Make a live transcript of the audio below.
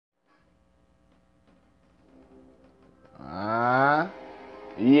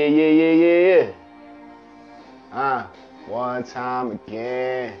Yeah, yeah, yeah, yeah, yeah. One time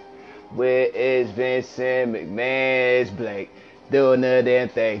again. Where is Vincent McMahon? It's Blake doing the damn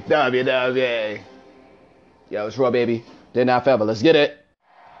thing. WWE. Yo, it's Raw, baby. They're not forever. Let's get it.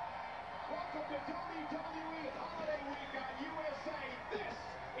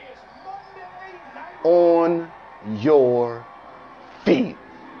 On your feet.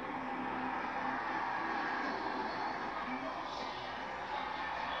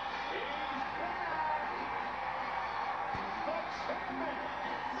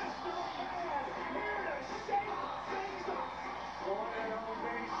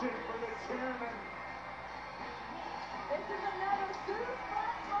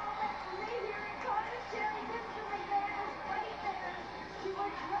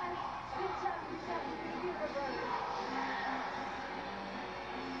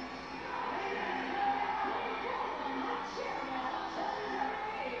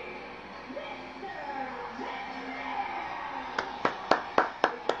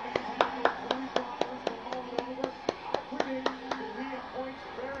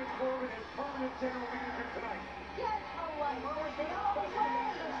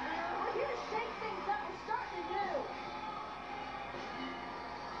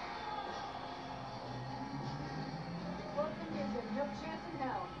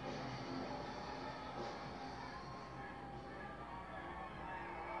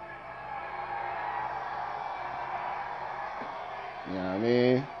 You know what I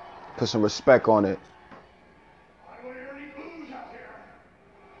mean? Put some respect on it.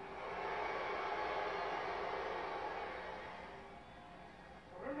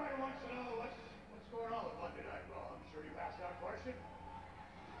 Everybody wants to know what's going on with Monday Night Raw. I'm sure you've asked that question.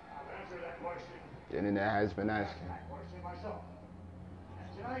 I've answered that question. The internet has been asking. That question myself. And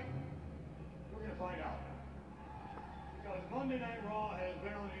tonight, we're going to find out. Because Monday Night Raw has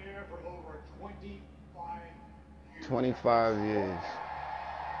been on the air for over 25 years. 25 years.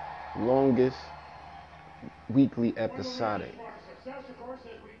 Longest weekly episodic. Success, of course,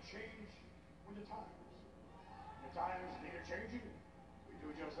 as we change with the times. The times need a changing. We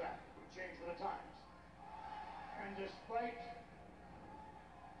do just that. We change with the times. And despite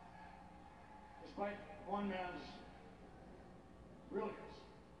one man's brilliance,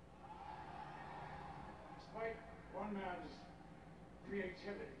 despite one man's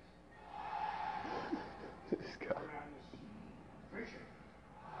creativity, This guy. one man's vision,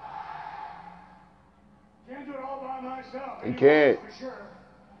 can't do it all by myself. You can't. For sure.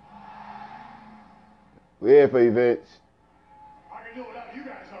 We're here for you, Vince. I can do it without you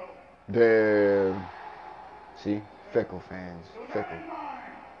guys, though. Damn. See? Fickle fans. Fickle.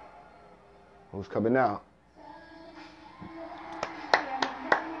 Who's coming out?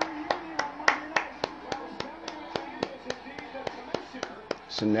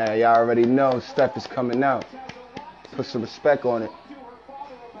 So now y'all already know Steph is coming out. Put some respect on it.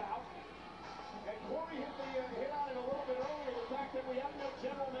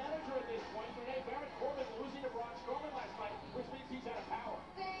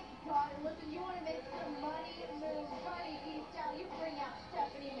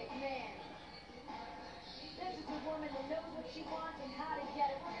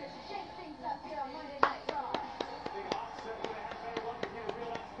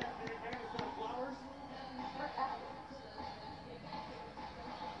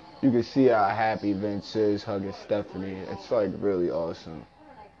 You can see how happy Vince is hugging Stephanie. It's like really awesome.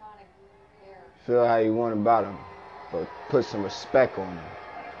 Feel how you want about him, but put some respect on him.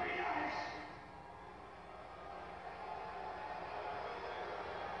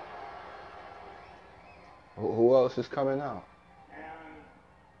 Who else is coming out?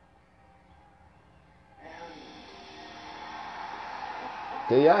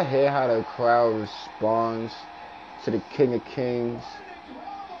 Did y'all hear how the crowd responds to the King of Kings?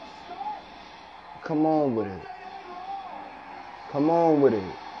 Come on with it. Come on with it.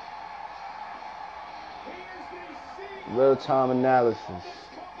 Real-time analysis.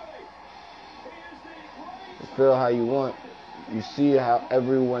 You feel how you want. You see how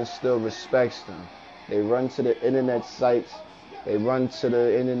everyone still respects them. They run to the internet sites. They run to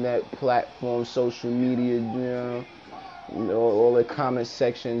the internet platforms, social media, you know, all the comment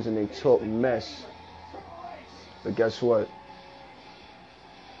sections, and they talk mess. But guess what?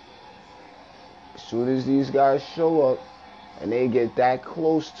 As soon as these guys show up and they get that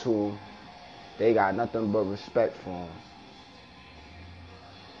close to him, they got nothing but respect for him.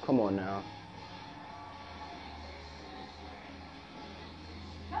 Come on now.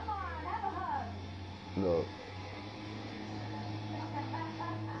 Come on, have a hug. Look.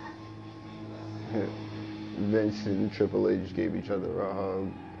 Vince and Triple H gave each other a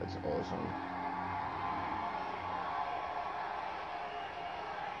hug. That's awesome.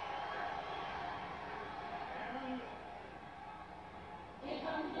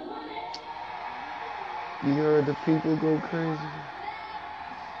 You heard the people go crazy?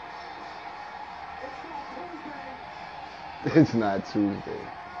 It's not Tuesday.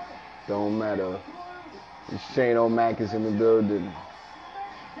 Don't matter. Shane O'Mac is in the building.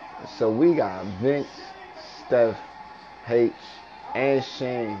 So we got Vince, Steph, H, and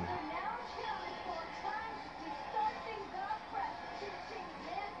Shane.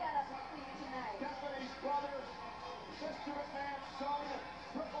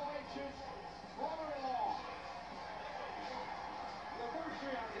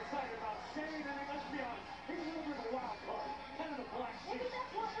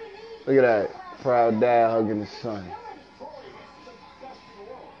 Look at that. Proud dad hugging his son.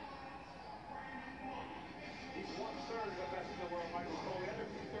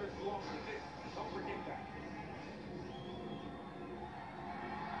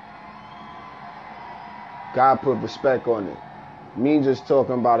 God put respect on it. Me just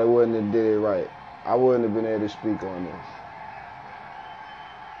talking about it wouldn't have did it right. I wouldn't have been able to speak on this.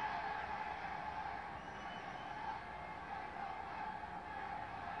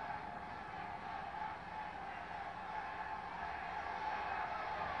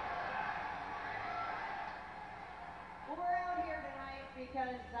 Well, we're out here tonight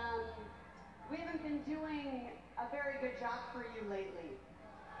because we haven't been doing a very good job for you lately.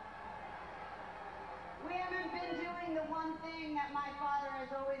 We haven't been doing the one thing that my father has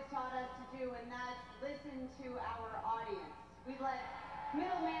always taught us to do, and that's listen to our audience. We've let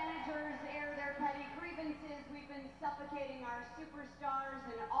middle managers air their petty grievances. We've been suffocating our superstars,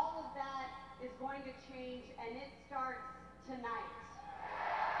 and all of that is going to change, and it starts tonight.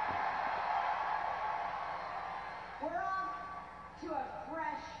 We're off to a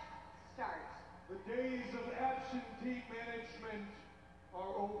fresh start. The days of absentee management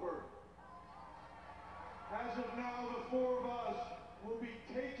are over. As of now, the four of us will be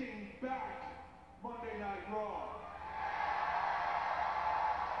taking back Monday Night Raw.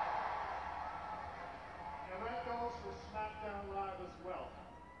 And that goes for SmackDown Live as well,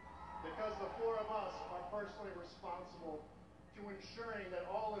 because the four of us are personally responsible to ensuring that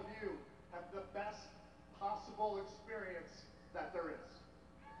all of you have the best possible experience that there is.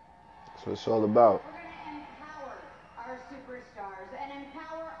 That's what it's all about. We're going to empower our superstars and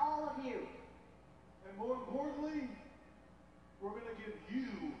empower all of you. And more importantly, we're going to give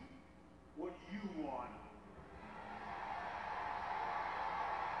you what you want.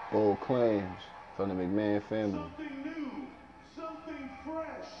 Bold claims from the McMahon family. Something new, something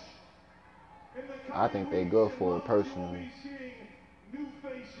fresh. In the I think they good for it we'll personally. be seeing new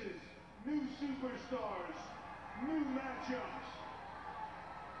faces, new superstars, new matchups.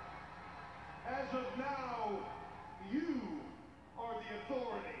 As of now, you are the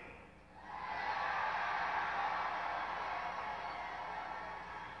authority.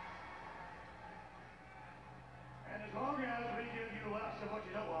 And as long as we give you less of what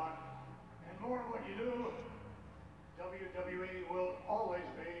you don't want and more of what you do, WWE will always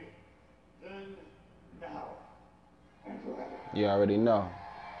be then, now, and forever. You already know.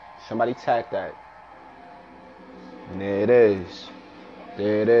 Somebody tag that. And there it is.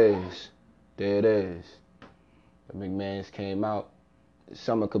 There it is. There it is. The McMahons came out.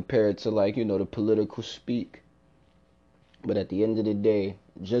 Some are compared to, like, you know, the political speak. But at the end of the day,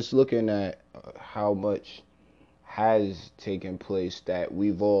 just looking at how much has taken place that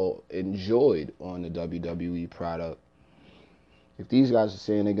we've all enjoyed on the WWE product, if these guys are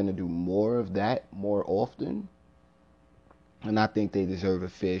saying they're going to do more of that more often, and I think they deserve a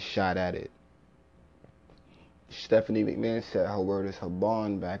fair shot at it. Stephanie McMahon said her word is her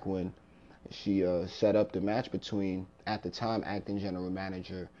bond back when she set up the match between, at the time, acting general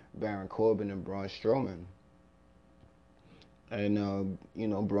manager Baron Corbin and Braun Strowman. And, you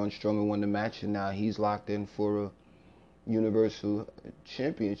know, Braun Strowman won the match, and now he's locked in for a Universal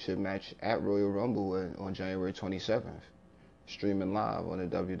Championship match at Royal Rumble on January 27th, streaming live on the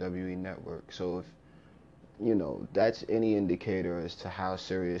WWE Network. So if, you know, that's any indicator as to how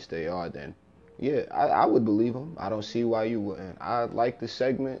serious they are, then yeah, I would believe them. I don't see why you wouldn't. I like the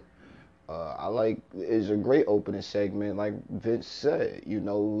segment. It's a great opening segment, like Vince said. You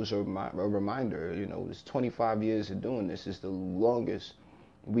know, it was a reminder. You know, it's 25 years of doing this. It's the longest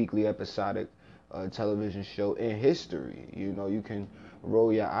weekly episodic television show in history. You know, you can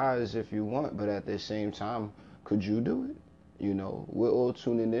roll your eyes if you want, but at the same time, could you do it? You know, we're all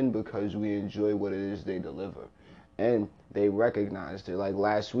tuning in because we enjoy what it is they deliver. and they recognized it. Like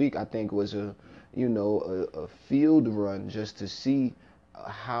last week, I think was a field run just to see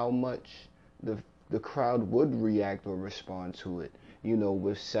how much the crowd would react or respond to it.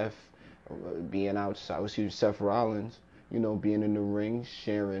 With Seth being outside, Seth Rollins, being in the ring,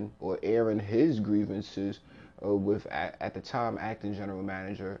 sharing or airing his grievances with at the time acting general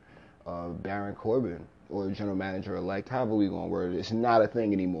manager Baron Corbin, or general manager elect, however we gonna word it. It's not a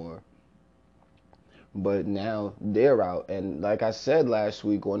thing anymore. But now they're out, and like I said last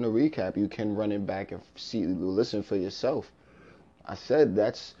week on the recap, you can run it back and listen for yourself. I said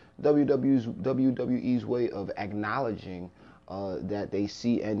that's WWE's way of acknowledging that they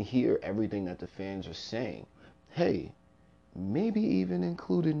see and hear everything that the fans are saying. Hey, maybe even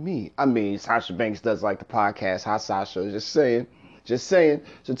including me. I mean, Sasha Banks does like the podcast. Hi, Sasha. Just saying.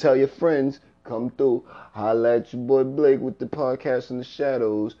 So tell your friends, come through. Holla at your boy Blake with the podcast in the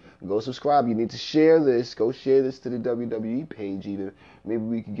shadows. Go subscribe. You need to share this. Go share this to the WWE page even. Maybe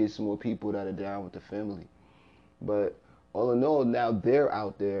we can get some more people that are down with the family. But all in all, now they're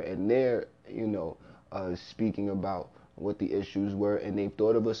out there and they're, speaking about what the issues were, and they've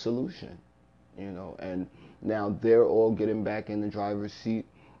thought of a solution, and now they're all getting back in the driver's seat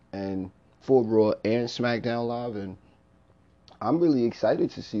and for Raw and SmackDown Live, and I'm really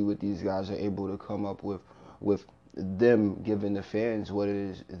excited to see what these guys are able to come up with them giving the fans what it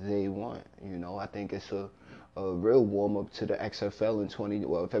is they want. I think it's a real warm up to the XFL in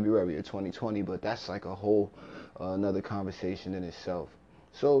February of 2020, but that's like a whole another conversation in itself.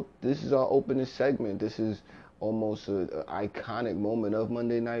 So this is our opening segment. This is almost an iconic moment of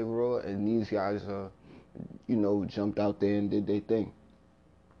Monday Night Raw, and these guys jumped out there and did their thing.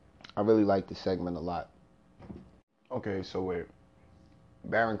 I really like this segment a lot. Okay, so wait.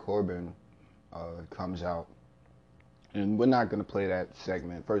 Baron Corbin comes out, and we're not going to play that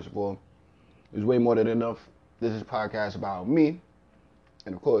segment. First of all, there's way more than enough. This is a podcast about me,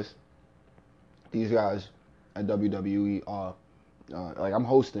 and of course, these guys at WWE are, like I'm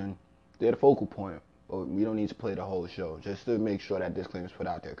hosting, they're the focal point. But we don't need to play the whole show, just to make sure that disclaimer is put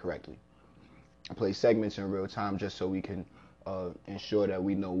out there correctly. I play segments in real time just so we can ensure that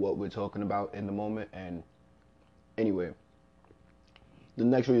we know what we're talking about in the moment. And anyway, the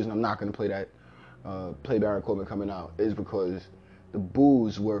next reason I'm not going to play Baron Corbin coming out is because the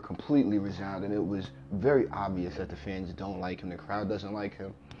boos were completely resounding. It was very obvious that the fans don't like him, the crowd doesn't like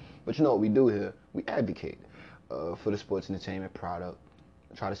him. But you know what we do here? We advocate for the sports entertainment product.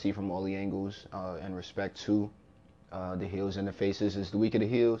 Try to see from all the angles and respect to the heels and the faces. It's the week of the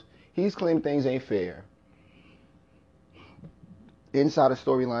heels. He's claimed things ain't fair. Inside the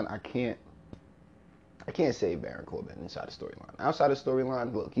storyline, I can't say Baron Corbin inside the storyline. Outside the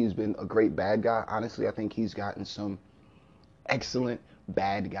storyline, look, he's been a great bad guy. Honestly, I think he's gotten some excellent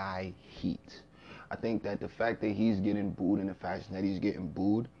bad guy heat. I think that the fact that he's getting booed in the fashion that he's getting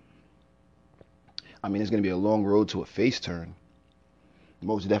booed, I mean, it's going to be a long road to a face turn.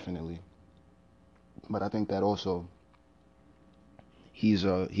 Most definitely. But I think that also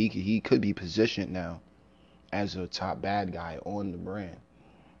he could be positioned now as a top bad guy on the brand.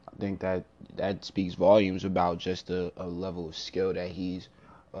 I think that speaks volumes about just a level of skill that he's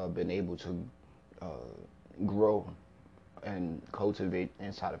been able to grow and cultivate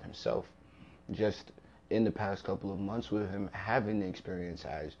inside of himself just in the past couple of months with him having the experience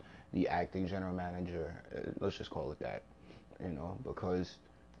as the acting general manager. Let's just call it that, because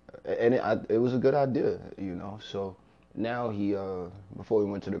it was a good idea, So now he, before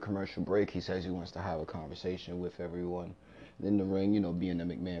we went to the commercial break, he says he wants to have a conversation with everyone in the ring, being the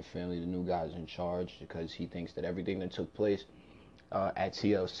McMahon family, the new guys in charge, because he thinks that everything that took place at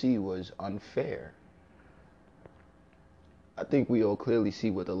TLC was unfair. I think we all clearly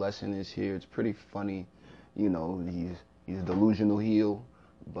see what the lesson is here. It's pretty funny, he's a delusional heel,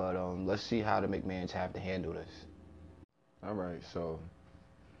 but let's see how the McMahons have to handle this. All right, so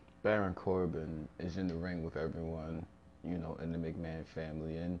Baron Corbin is in the ring with everyone, in the McMahon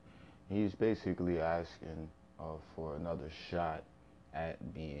family, and he's basically asking for another shot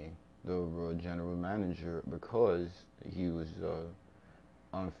at being the Raw general manager because he was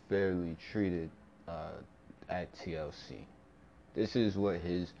unfairly treated at TLC. This is what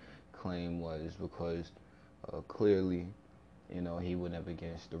his claim was, because clearly, he went up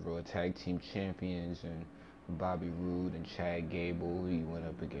against the Raw Tag Team Champions and Bobby Roode and Chad Gable. He went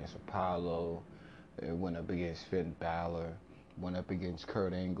up against Apollo, went up against Finn Balor, went up against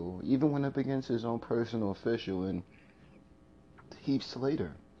Kurt Angle, even went up against his own personal official and Heath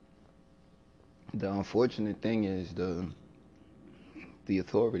Slater. The unfortunate thing is the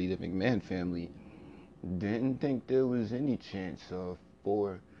authority, the McMahon family, didn't think there was any chance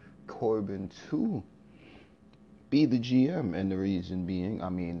for Corbin to be the GM. And the reason being, I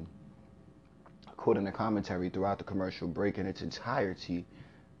mean, according to commentary throughout the commercial break in its entirety,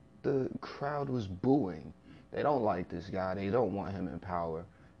 the crowd was booing. They don't like this guy. They don't want him in power.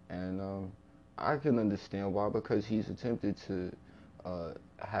 And I can understand why, because he's attempted to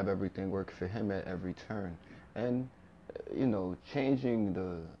have everything work for him at every turn. And you know, changing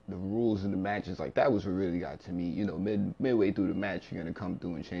the rules in the matches, like, that was what really got to me. You know, midway through the match, you're gonna come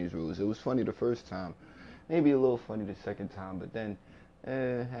through and change rules. It was funny the first time, maybe a little funny the second time, but then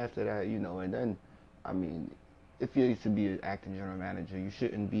after that, you know, and then, I mean, if you used to be an acting general manager, you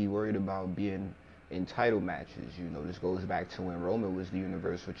shouldn't be worried about being in title matches. You know, this goes back to when Roman was the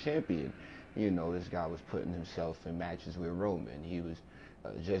Universal Champion. You know, this guy was putting himself in matches with Roman. He was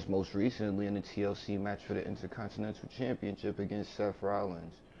just most recently in the TLC match for the Intercontinental Championship against Seth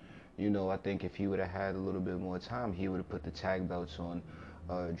Rollins. You know, I think if he would have had a little bit more time, he would have put the tag belts on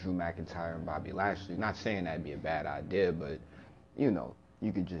Drew McIntyre and Bobby Lashley. Not saying that'd be a bad idea, but, you know,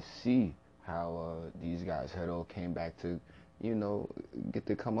 you could just see how these guys had all came back to, you know, get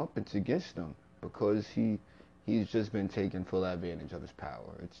the comeuppance against him, because he's just been taking full advantage of his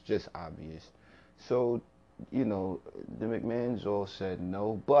power. It's just obvious. So, you know, the McMahons all said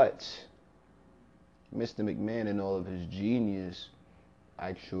no, but Mr. McMahon and all of his genius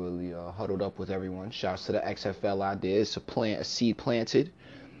actually huddled up with everyone. Shouts to the XFL idea. It's a seed planted.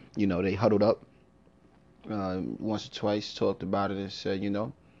 You know, they huddled up once or twice, talked about it, and said, you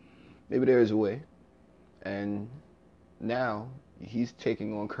know, maybe there is a way. And now he's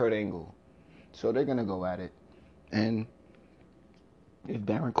taking on Kurt Angle. So they're going to go at it. And if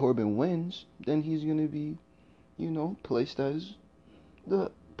Baron Corbin wins, then he's going to be, you know, placed as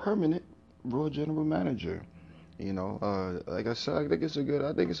the permanent Raw General Manager. You know, like I said, I think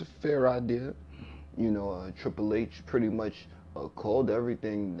it's a fair idea. You know, Triple H pretty much called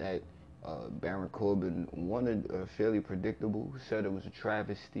everything that Baron Corbin wanted fairly predictable, said it was a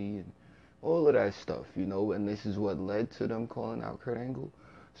travesty and all of that stuff, you know, and this is what led to them calling out Kurt Angle.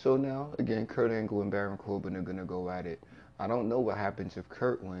 So now, again, Kurt Angle and Baron Corbin are going to go at it. I don't know what happens if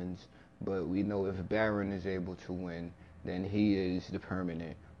Kurt wins, but we know if Baron is able to win, then he is the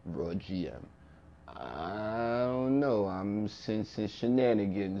permanent Raw GM. I don't know. I'm sensing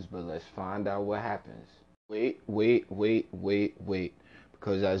shenanigans, but let's find out what happens. Wait.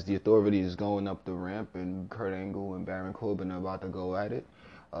 Because as the Authority is going up the ramp and Kurt Angle and Baron Corbin are about to go at it,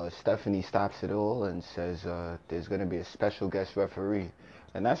 Stephanie stops it all and says there's going to be a special guest referee.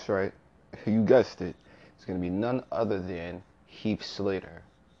 And that's right. You guessed it. It's going to be none other than Heath Slater.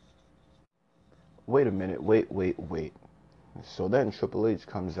 Wait a minute. Wait. So then Triple H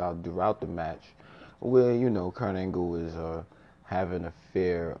comes out throughout the match where, you know, Kurt Angle is having a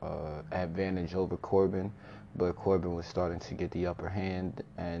fair advantage over Corbin, but Corbin was starting to get the upper hand.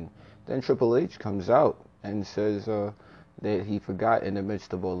 And then Triple H comes out and says that he forgot, in the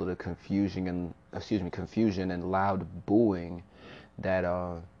midst of all of the confusion and loud booing,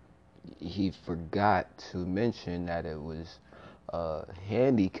 that he forgot to mention that it was a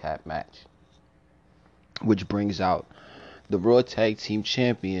handicap match, which brings out the Raw Tag Team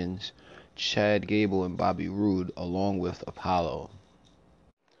Champions, Chad Gable and Bobby Roode, along with Apollo.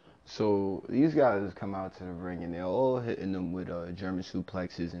 So these guys come out to the ring and they're all hitting them with German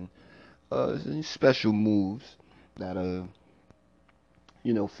suplexes and special moves that are,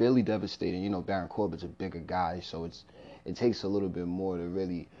 you know, fairly devastating. You know, Baron Corbin's a bigger guy, so it takes a little bit more to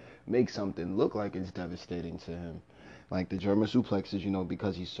really make something look like it's devastating to him. Like the German suplexes, you know,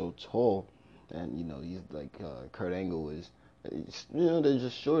 because he's so tall, and, you know, he's like Kurt Angle is, you know, they're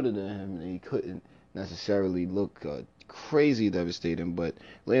just shorter than him, and he couldn't necessarily look crazy devastating, but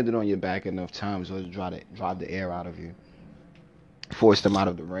landed on your back enough times to drive the air out of you. Forced him out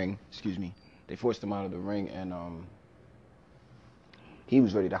of the ring. They forced him out of the ring, and he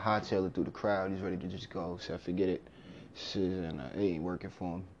was ready to hightail it through the crowd. He's ready to just go. Said, forget it. And it ain't working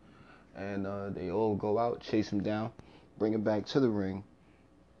for him. And they all go out, chase him down, bring him back to the ring.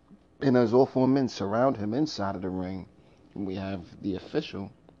 And as all four men surround him inside of the ring, we have the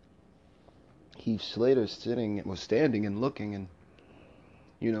official, Heath Slater, standing and looking. And,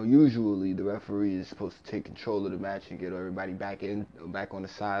 you know, usually the referee is supposed to take control of the match and get everybody back on the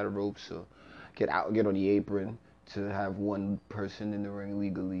side of the ropes, or get on the apron, to have one person in the ring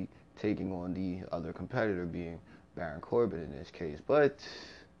legally taking on the other competitor, being Baron Corbin in this case. But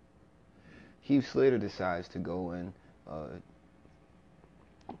Heath Slater decides to go and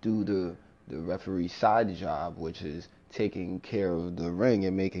do the referee side job, which is taking care of the ring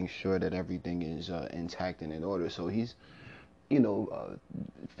and making sure that everything is intact and in order. So he's, you know,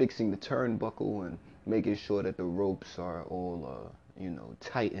 fixing the turnbuckle and making sure that the ropes are all, you know,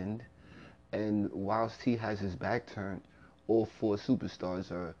 tightened. And whilst he has his back turned, all four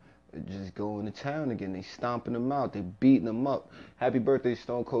superstars are just going to town again. They stomping him out. They beating him up. Happy birthday,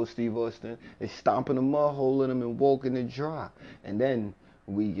 Stone Cold Steve Austin. They stomping him up, holding him and walking it dry. And then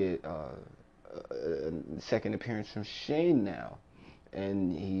we get a second appearance from Shane now.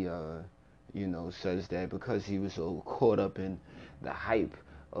 And he, says that because he was so caught up in the hype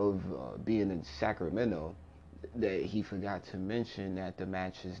of being in Sacramento, that he forgot to mention that the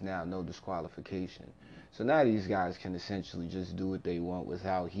match is now no disqualification. So now these guys can essentially just do what they want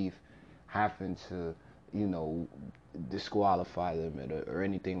without Heath having to, disqualify them or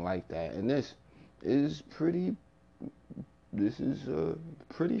anything like that. And this is pretty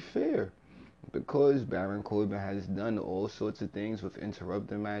fair, because Baron Corbin has done all sorts of things with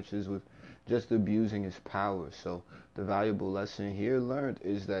interrupting matches, with just abusing his power. So the valuable lesson here learned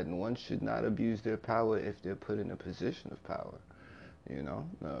is that one should not abuse their power if they're put in a position of power,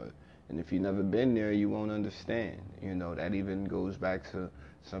 and if you've never been there, you won't understand. That even goes back to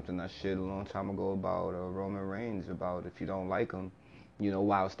something I shared a long time ago about Roman Reigns, about if you don't like him,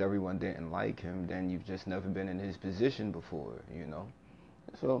 whilst everyone didn't like him, then you've just never been in his position before,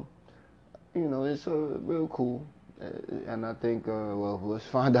 So, it's real cool. And I think, let's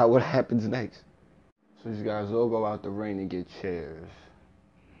find out what happens next. So these guys all go out the ring and get chairs.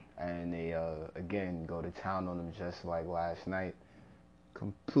 And they, again, go to town on them just like last night.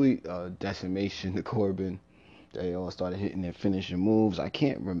 Complete decimation to Corbin. They all started hitting their finishing moves.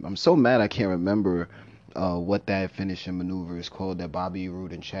 I'm so mad I can't remember what that finishing maneuver is called that Bobby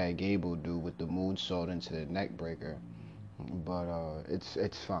Roode and Chad Gable do with the moonsault into the neck breaker. But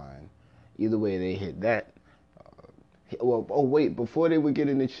it's fine. Either way, they hit that. Before they would get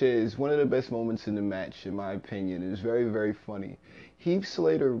in the chairs, one of the best moments in the match, in my opinion, is very, very funny. Heath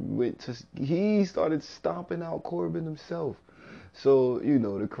Slater he started stomping out Corbin himself. So,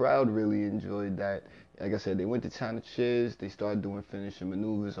 the crowd really enjoyed that. Like I said, they went to town of chairs. They started doing finishing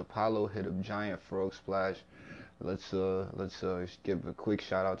maneuvers. Apollo hit a giant frog splash. Let's give a quick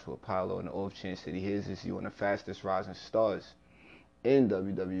shout out to Apollo, and the off chance that he hears this. He's one of the fastest rising stars in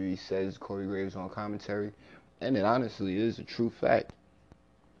WWE, says Corey Graves on commentary, and it honestly is a true fact.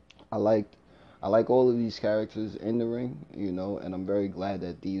 I like all of these characters in the ring, and I'm very glad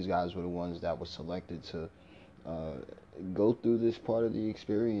that these guys were the ones that were selected to go through this part of the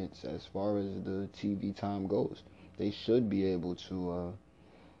experience. As far as the TV time goes, they should be able to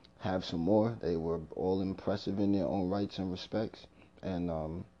have some more. They were all impressive in their own rights and respects, and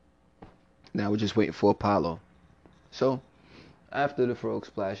now we're just waiting for Apollo. So after the frog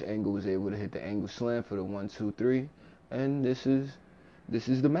splash, Angle was able to hit the Angle Slam for the 1, 2, 3, and this is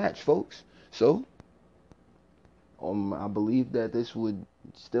the match, folks. So I believe that this would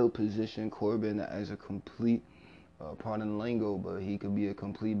still position Corbin as a complete, pardon the lingo, but he could be a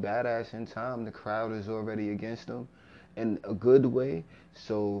complete badass in time. The crowd is already against him in a good way,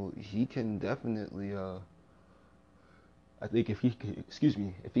 so he can definitely, I think if he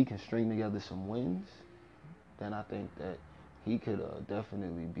can string together some wins, then I think that he could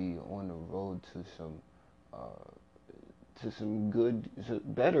definitely be on the road to some good,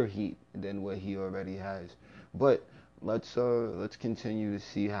 better heat than what he already has. But let's continue to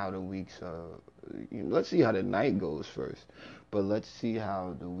see how the weeks. Let's see how the night goes first. But let's see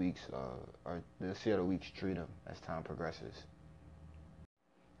how the weeks let's see how the weeks treat him as time progresses.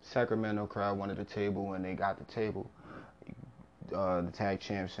 Sacramento crowd wanted a table. When they got the table, the tag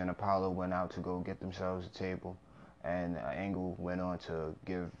champs and Apollo went out to go get themselves a table, and Angle went on to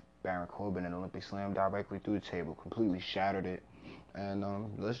give Baron Corbin an Olympic Slam directly through the table, completely shattered it. And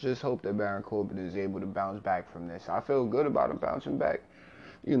let's just hope that Baron Corbin is able to bounce back from this. I feel good about him bouncing back,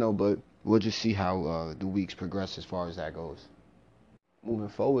 but we'll just see how the weeks progress as far as that goes. Moving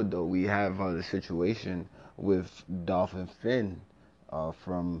forward, though, we have the situation with Dolph and Finn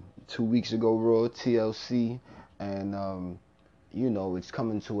from 2 weeks ago, Raw, TLC, and, it's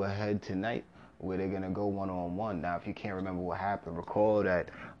coming to a head tonight where they're going to go one-on-one. Now, if you can't remember what happened, recall that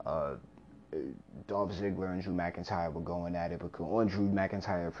Dolph Ziggler and Drew McIntyre were going at it on Drew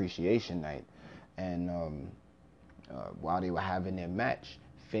McIntyre Appreciation Night. And while they were having their match,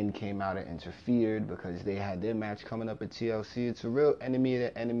 Finn came out and interfered because they had their match coming up at TLC. It's a real enemy of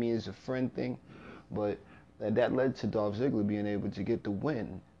the enemy is a friend thing, but that led to Dolph Ziggler being able to get the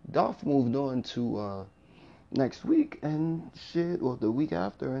win. Dolph moved on to next week and the week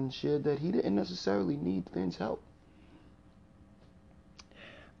after, and shared that he didn't necessarily need Finn's help.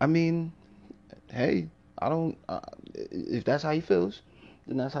 I mean, hey, if that's how he feels,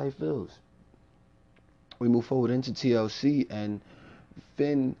 then that's how he feels. We move forward into TLC, and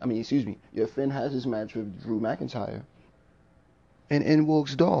Finn has his match with Drew McIntyre, and in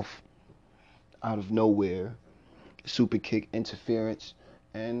walks Dolph. out of nowhere, super kick interference,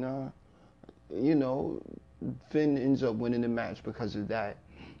 and you know, Finn ends up winning the match because of that.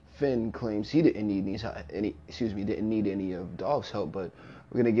 Finn claims he didn't need didn't need any of Dolph's help, but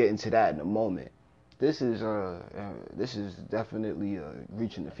we're gonna get into that in a moment. This is definitely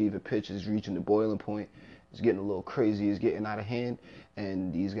reaching the fever pitch. It's reaching the boiling point. It's getting a little crazy. It's getting out of hand,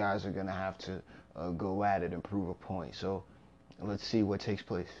 and these guys are gonna have to go at it and prove a point. So let's see what takes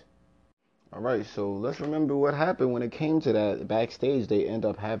place. All right, so let's remember what happened when it came to that backstage. They end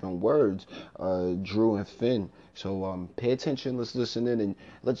up having words, Drew and Finn. So pay attention, let's listen in, and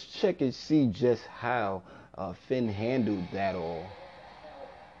let's check and see just how Finn handled that all.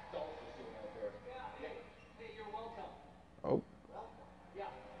 Oh. Yeah,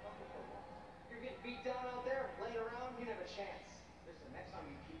 you're getting beat down out there, laying around, you have a chance. Listen, next time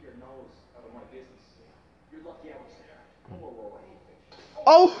you keep your nose out of my business, you're lucky I was there. Whoa,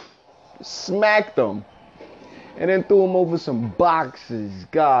 Oh! Smacked him. And then threw him over some boxes.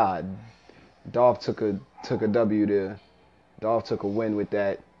 God. Dolph took a W there. Dolph took a win with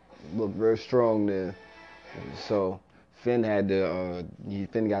that. Looked very strong there. So Finn had to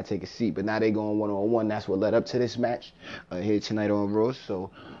Finn got to take a seat, but now they going 1-on-1. That's what led up to this match here tonight on Raw.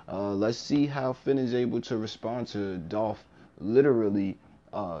 So let's see how Finn is able to respond to Dolph literally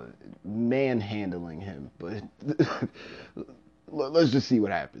manhandling him. But let's just see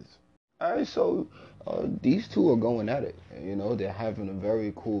what happens. All right, so these two are going at it. You know, they're having a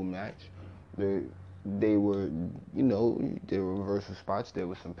very cool match. They were, you know, there were reversal spots. There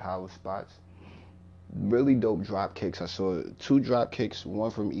were some power spots. Really dope drop kicks. I saw 2 drop kicks, one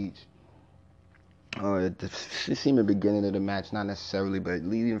from each. It seemed the beginning of the match, not necessarily, but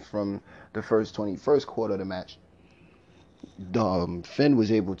leading from the first quarter of the match, Finn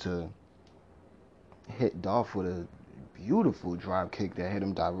was able to hit Dolph with a beautiful drop kick that hit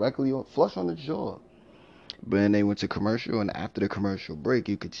him directly flush on the jaw. But then they went to commercial, and after the commercial break,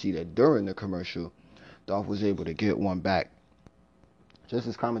 you could see that during the commercial, Dolph was able to get one back. Just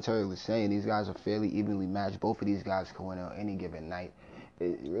as commentary was saying, these guys are fairly evenly matched. Both of these guys can win on any given night.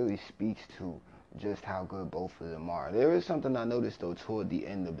 It really speaks to just how good both of them are. There is something I noticed, though, toward the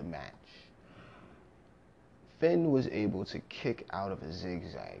end of the match. Finn was able to kick out of a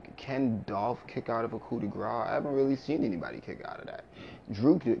zigzag. Can Dolph kick out of a coup de grace? I haven't really seen anybody kick out of that.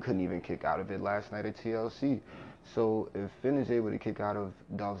 Drew couldn't even kick out of it last night at TLC. So if Finn is able to kick out of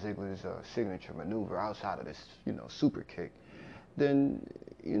Dolph Ziggler's signature maneuver outside of this, you know, super kick, then,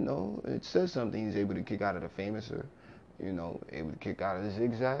 you know, it says something. He's able to kick out of the Famouser, you know, able to kick out of the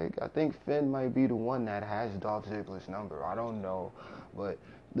zigzag. I think Finn might be the one that has Dolph Ziggler's number. I don't know, but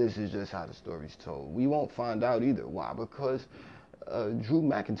this is just how the story's told. We won't find out either. Why? Because Drew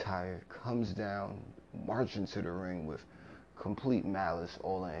McIntyre comes down, marching to the ring with complete malice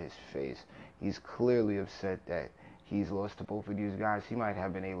all in his face. He's clearly upset that he's lost to both of these guys. He might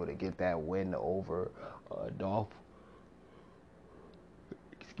have been able to get that win over Dolph.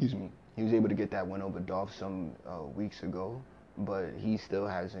 Excuse me. He was able to get that win over Dolph some weeks ago, but he still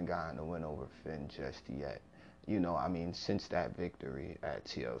hasn't gotten a win over Finn just yet. You know, I mean, since that victory at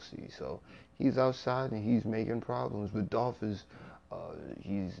TLC. So he's outside and he's making problems. But Dolph is,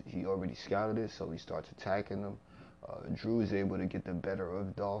 he already scouted it, so he starts attacking him. Drew is able to get the better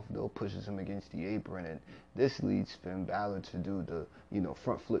of Dolph, though, pushes him against the apron, and this leads Finn Balor to do the, you know,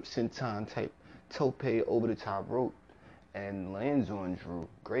 front flip senton type tope over the top rope, and lands on Drew.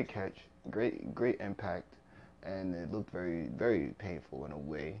 Great catch, great impact, and it looked very, very painful in a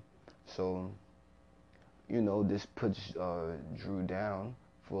way. So, you know, this puts Drew down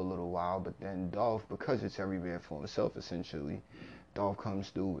for a little while, but then Dolph, because it's every man for himself, essentially, Dolph comes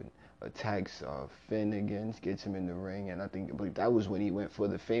through and attacks Finn again, gets him in the ring, and I believe that was when he went for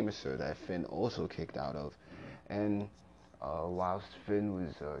the Famouser that Finn also kicked out of. And whilst Finn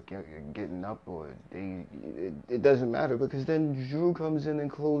was getting up, it doesn't matter, because then Drew comes in and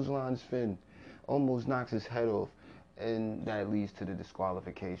clotheslines Finn, almost knocks his head off, and that leads to the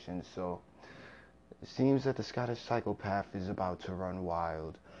disqualification. So it seems that the Scottish psychopath is about to run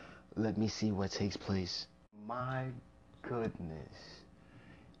wild. Let me see what takes place. My goodness.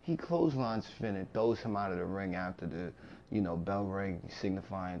 He clotheslines Finn and throws him out of the ring after the, you know, bell ring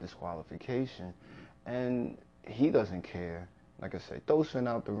signifying disqualification. And he doesn't care. Like I said, throws Finn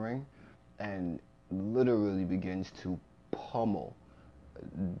out the ring and literally begins to pummel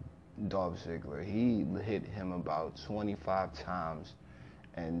Dolph Ziggler. He hit him about 25 times.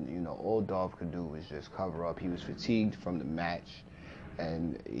 And, you know, all Dolph could do was just cover up. He was fatigued from the match,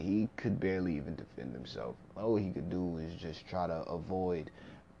 and he could barely even defend himself. All he could do was just try to avoid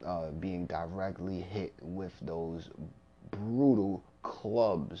being directly hit with those brutal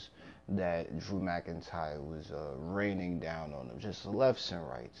clubs that Drew McIntyre was raining down on him, just lefts and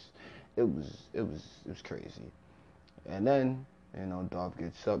rights. It was crazy. And then, Dolph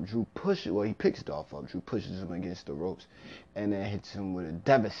gets up. Drew pushes. Well, he picks Dolph up. Drew pushes him against the ropes, and then hits him with a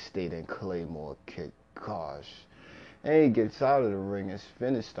devastating Claymore kick. Gosh. And he gets out of the ring as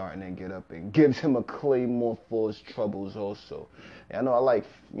Finn is starting to get up and gives him a Claymore for his troubles also. And I like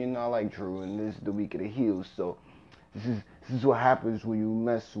Drew, and this is the week of the heels, so this is what happens when you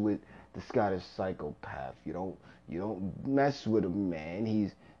mess with the Scottish psychopath. You don't mess with him, man.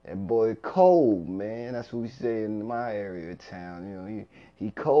 He's that boy cold, man. That's what we say in my area of town.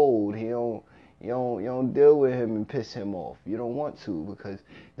 He cold. You don't deal with him and piss him off. You don't want to, because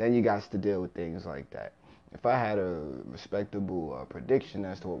then you got to deal with things like that. If I had a respectable prediction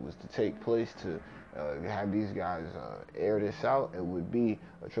as to what was to take place to have these guys air this out, it would be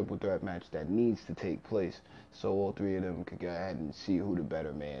a triple threat match that needs to take place, so all three of them could go ahead and see who the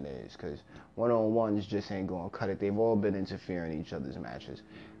better man is, because one-on-ones just ain't going to cut it. They've all been interfering in each other's matches.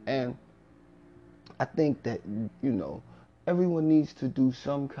 And I think that, everyone needs to do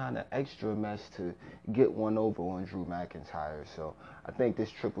some kind of extra mess to get one over on Drew McIntyre. So I think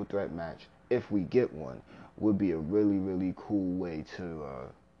this triple threat match, if we get one, would be a really, really cool way to,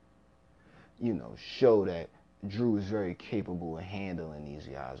 show that Drew is very capable of handling these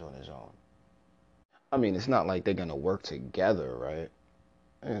guys on his own. I mean, it's not like they're going to work together, right?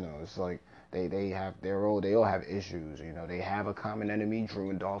 It's like they all have issues. They have a common enemy,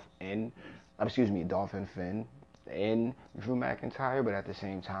 Dolph and Finn and Drew McIntyre, but at the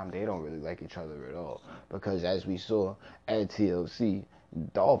same time, they don't really like each other at all, because as we saw at TLC,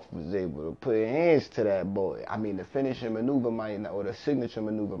 Dolph was able to put hands to that boy. I mean, the finishing maneuver or the signature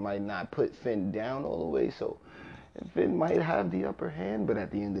maneuver might not put Finn down all the way, so Finn might have the upper hand, but at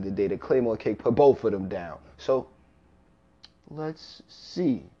the end of the day, the Claymore kick put both of them down. So let's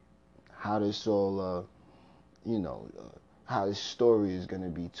see how this all, how this story is going to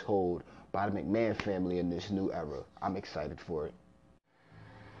be told by the McMahon family in this new era. I'm excited for it.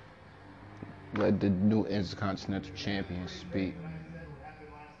 Let the new Intercontinental Champion speak.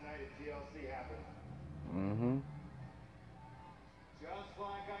 Mm-hmm. Just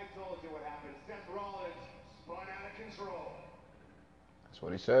like I told you what happened. Seth Rollins spun out of control. That's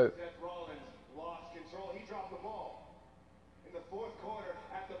what he said. Seth Rollins lost control. He dropped the ball. In the fourth quarter,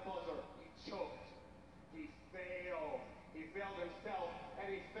 at the buzzer, he choked. He failed. He failed himself, and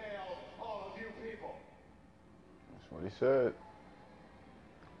he failed all of you people. That's what he said.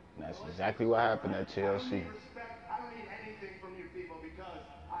 And that's exactly what happened at TLC. I don't need respect. I don't need anything from you people because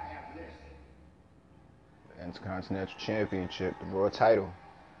I have this. Intercontinental Championship, the Raw title.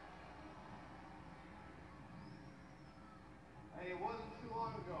 Hey, it wasn't too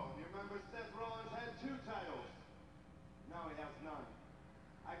long ago. You remember Seth Rollins had 2 titles. Now he has none.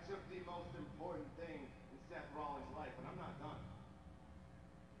 I took the most important thing in Seth Rollins' life, and I'm not done.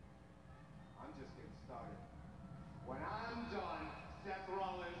 I'm just getting started. When I'm done, Seth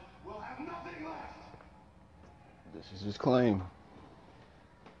Rollins will have nothing left. This is his claim.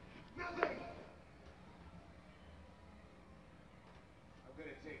 Nothing.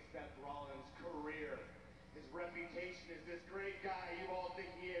 Take Seth Rollins' career. His reputation as this great guy you all think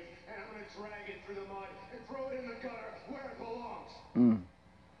he is, and I'm going to drag it through the mud and throw it in the gutter where it belongs.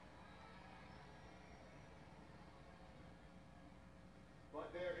 But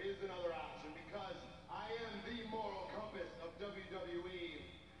there is another option, because I am the moral compass of WWE.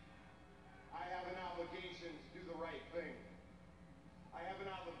 I have an obligation to do the right thing. I have an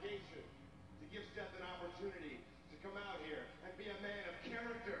obligation to give Seth an opportunity to come out here and be a man of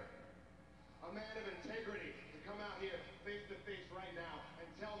character, a man of integrity, to come out here face to face right now and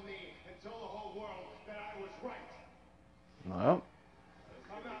tell me and tell the whole world that I was right. Well,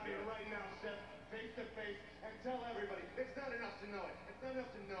 Come out here right now, Seth, face to face, and tell everybody. It's not enough to know it. It's not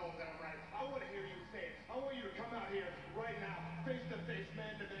enough to know that I'm right. I want to hear you say it. I want you to come out here right now, face to face,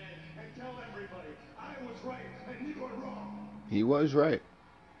 man to man, and tell everybody I was right and you were wrong. he was right.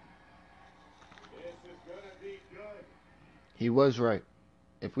 This is gonna be good. He was right.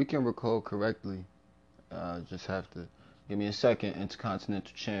 If we can recall correctly, just have to give me a second.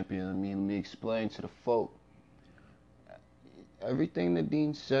 Intercontinental Champion. Let me explain to the folk. Everything that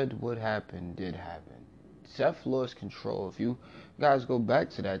Dean said would happen did happen. Seth lost control. If you guys go back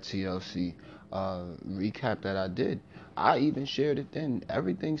to that TLC recap that I did, I even shared it then.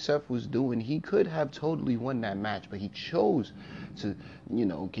 Everything Seth was doing, he could have totally won that match, but he chose to,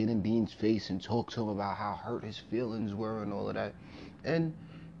 get in Dean's face and talk to him about how hurt his feelings were and all of that. And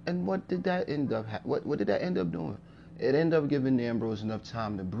what did that end up? What did that end up doing? It ended up giving Ambrose enough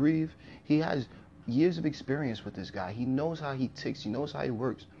time to breathe. He has years of experience with this guy. He knows how he ticks. He knows how he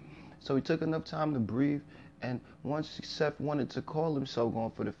works. So he took enough time to breathe. And once Seth wanted to call himself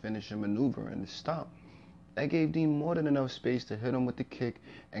going for the finishing maneuver and the stomp, that gave Dean more than enough space to hit him with the kick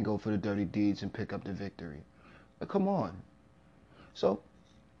and go for the dirty deeds and pick up the victory. But come on. So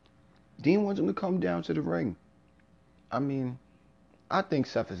Dean wants him to come down to the ring. I mean, I think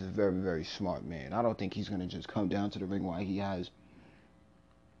Seth is a very, very smart man. I don't think he's going to just come down to the ring while he has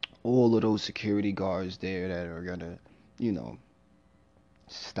all of those security guards there that are going to,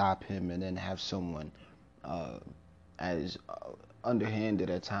 stop him and then have someone as underhanded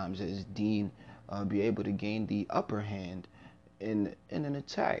at times as Dean be able to gain the upper hand in an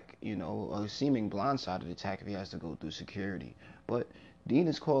attack, a seeming blindsided attack if he has to go through security. But Dean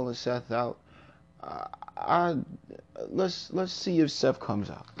is calling Seth out. Let's see if Seth comes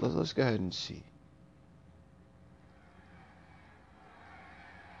out. Let's go ahead and see.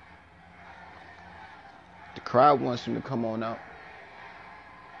 The crowd wants him to come on out.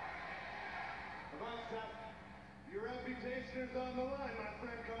 Come on, Seth. Your reputation is on the line, my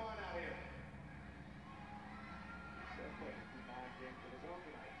friend. Come on out here. Seth played a mind game for his own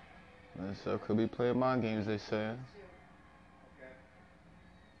tonight. Seth could be playing mind games, they say. Okay,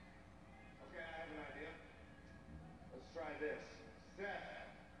 I have an idea. Let's try this. Seth,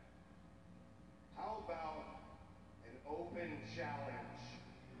 how about an open challenge?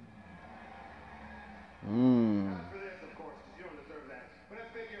 Not for this, of course, because you don't deserve that. But I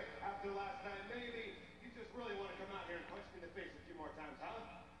figure after last night, maybe you just really want to come out here and punch me in the face a few more times, huh?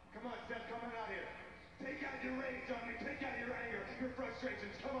 Come on, Seth, come on out here. Take out your rage on me. Take out your anger, your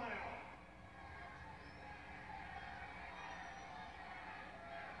frustrations. Come on out.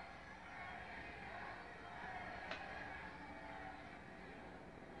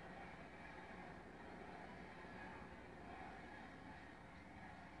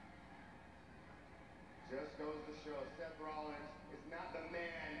 Just goes to show Seth Rollins is not the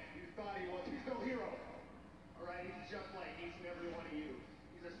man you thought he was. He's no hero. All right, he's just like each and every one of you.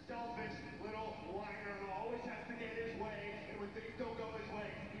 He's a selfish little whiner who always has to get his way, and when things don't go his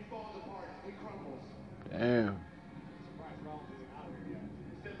way, he falls apart. He crumbles. Damn. Surprised Rollins isn't out here yet.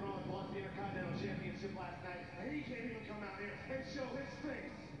 Seth Rollins lost the Intercontinental Championship last night, and he can't even come out here and show his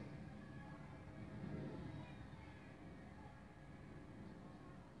face.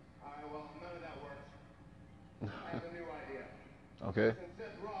 All right, well, none of that worked. I have a new idea. Okay. Since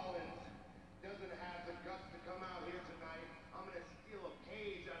Seth Rollins doesn't have the guts to come out here tonight, I'm going to steal a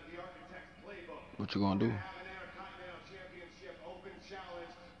page out of the Architect's playbook. What you gonna do? We're gonna have an Intercontinental Championship open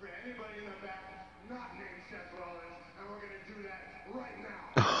challenge for anybody in the back not named Seth Rollins, and we're going to do that right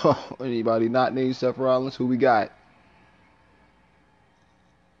now. Anybody not named Seth Rollins? Who we got?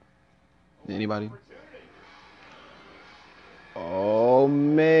 Anybody? Oh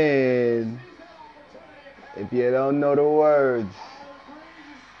man. If you don't know the words.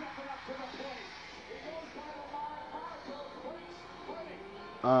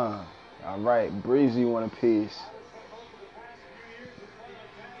 Alright, Breezy want a piece.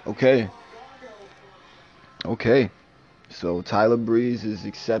 Okay. So Tyler Breeze has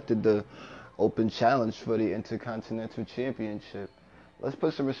accepted the open challenge for the Intercontinental Championship. Let's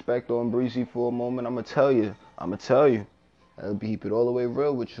put some respect on Breezy for a moment. I'ma tell you. I'll keep it all the way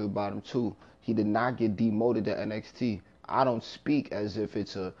real with you about him too. He did not get demoted to NXT. I don't speak as if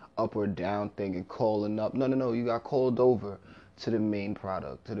it's a up or down thing and calling up. No. You got called over to the main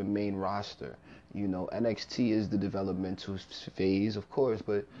product, to the main roster. NXT is the developmental phase, of course,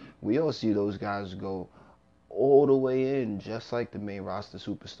 but we all see those guys go all the way in, just like the main roster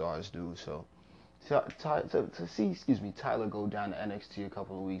superstars do. So to see, Tyler go down to NXT a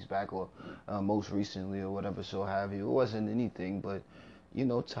couple of weeks back, or most recently, or whatever, so have you, it wasn't anything, but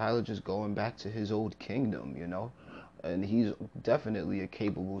Tyler just going back to his old kingdom, and he's definitely a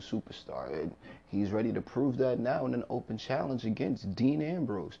capable superstar, and he's ready to prove that now in an open challenge against Dean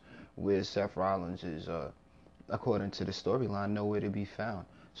Ambrose, where Seth Rollins is, according to the storyline, nowhere to be found.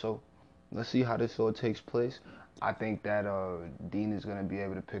 So let's see how this all takes place. I think that Dean is going to be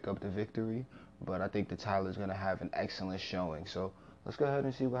able to pick up the victory, but I think that Tyler's going to have an excellent showing. So let's go ahead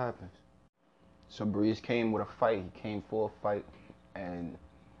and see what happens. So Breeze came with a fight. He came for a fight, and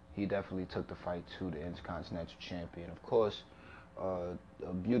he definitely took the fight to the Intercontinental Champion. Of course,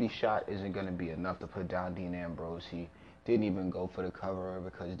 a beauty shot isn't going to be enough to put down Dean Ambrose. He didn't even go for the cover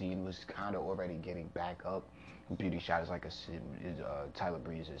because Dean was kind of already getting back up. Beauty shot is like Tyler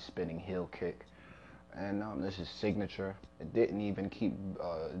Breeze's spinning heel kick. And this is signature. It didn't even keep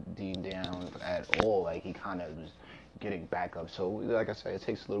Dean down at all. Like, he kind of was getting back up. So, like I said, it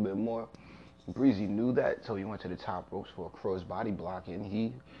takes a little bit more. Breezy knew that, so he went to the top ropes for a cross body block, and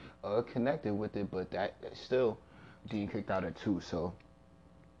he connected with it. But that still, Dean kicked out at 2. So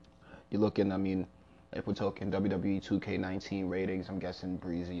you're looking, I mean, if we're talking WWE 2K19 ratings, I'm guessing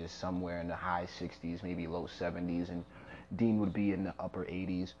Breezy is somewhere in the high 60s, maybe low 70s, and Dean would be in the upper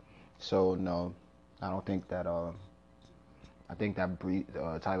 80s. So no, I don't think that. I think that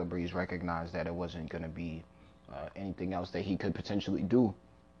Tyler Breeze recognized that it wasn't going to be anything else that he could potentially do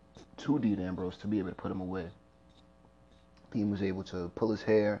to Dean Ambrose to be able to put him away. Dean was able to pull his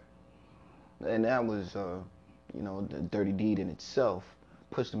hair, and that was, the dirty deed in itself.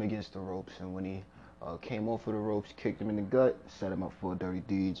 Pushed him against the ropes, and when he came off of the ropes, kicked him in the gut, set him up for dirty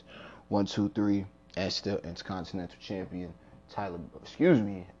deeds. 1, 2, 3, and still Intercontinental Champion Tyler.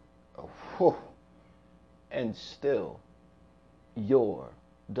 And still your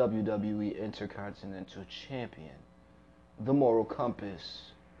WWE Intercontinental Champion, the Moral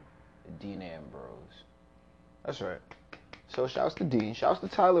Compass, Dean Ambrose. That's right. So shouts to Dean. Shouts to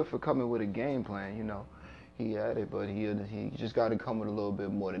Tyler for coming with a game plan. He had it, but he just got to come with a little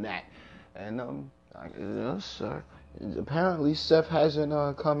bit more than that. And apparently Seth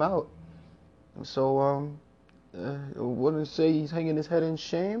hasn't come out. So I wouldn't say he's hanging his head in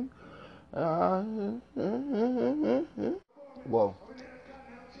shame. Whoa.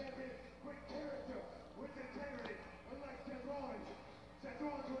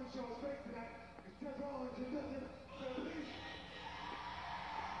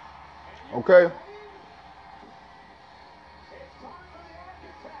 Okay.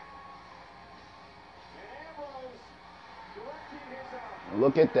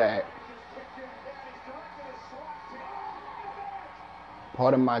 Look at that.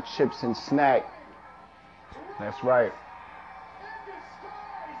 Part of my chips and snack. That's right.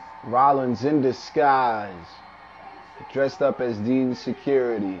 Rollins in disguise. Dressed up as Dean's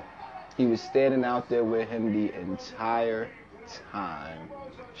security. He was standing out there with him the entire time.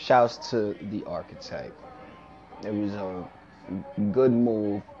 Shouts to the architect. It was a good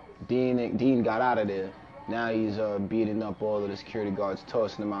move. Dean got out of there. Now he's beating up all of the security guards,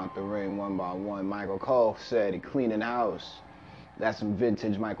 tossing them out the ring one by one. Michael Cole said, cleaning house. That's some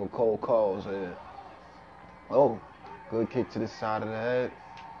vintage Michael Cole calls. Oh, good kick to the side of the head.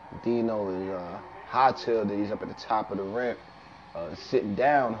 Dino is high-tailed it. He's up at the top of the ramp, sitting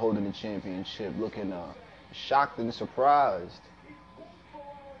down, holding the championship, looking shocked and surprised.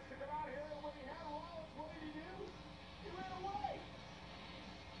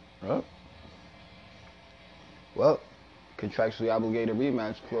 Huh? Well, contractually obligated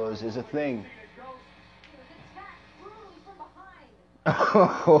rematch clause is a thing.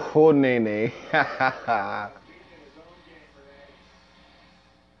 Oh, Nene.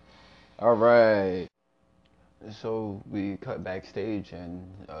 All right. So we cut backstage, and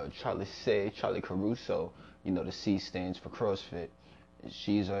Charlie Caruso, the C stands for CrossFit.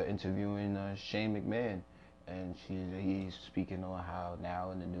 She's interviewing Shane McMahon, and he's speaking on how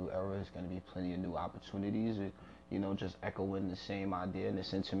now in the new era is going to be plenty of new opportunities. Just echoing the same idea and the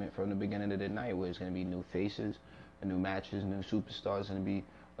sentiment from the beginning of the night, where it's going to be new faces, new matches, new superstars, going to be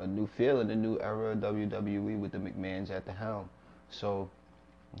a new feel in the new era of WWE with the McMahons at the helm. So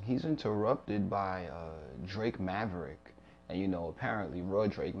he's interrupted by Drake Maverick. And, apparently Raw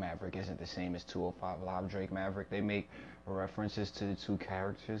Drake Maverick isn't the same as 205 Live Drake Maverick. They make references to the two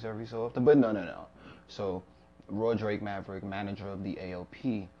characters every so often. But no. So Raw Drake Maverick, manager of the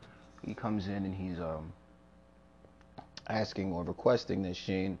AOP, he comes in and he's asking or requesting that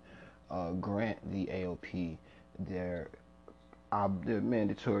Shane grant the AOP their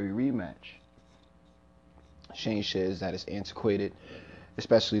mandatory rematch. Shane says that it's antiquated,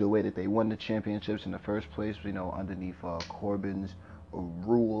 especially the way that they won the championships in the first place, underneath Corbin's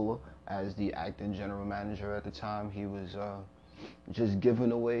rule as the acting general manager at the time. He was just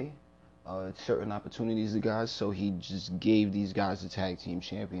giving away certain opportunities to guys, so he just gave these guys the tag team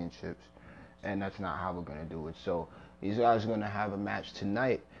championships, and that's not how we're going to do it. So these guys are going to have a match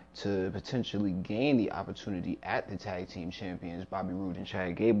tonight to potentially gain the opportunity at the tag team champions, Bobby Roode and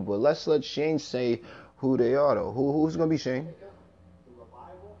Chad Gable. But let's let Shane say who they are, though. Who's going to be Shane?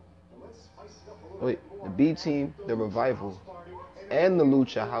 Wait, the B Team, the Revival, and the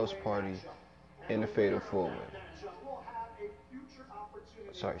Lucha House Party in the Fatal 4-Way.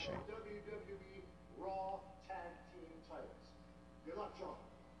 Sorry, Shane.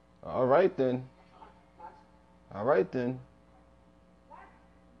 All right then.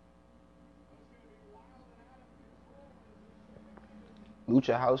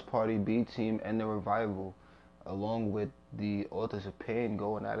 Lucha House Party, B Team, and the Revival, along with the Authors of Pain,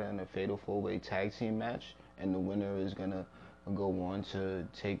 going at it in a Fatal 4-Way tag team match, and the winner is gonna go on to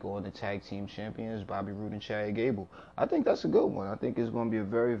take on the tag team champions, Bobby Roode and Chad Gable. I think that's a good one. I think it's gonna be a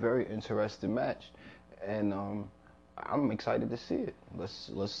very, very interesting match, and I'm excited to see it.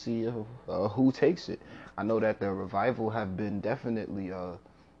 Let's see who takes it. I know that the Revival have been definitely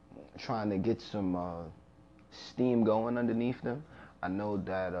trying to get some steam going underneath them. I know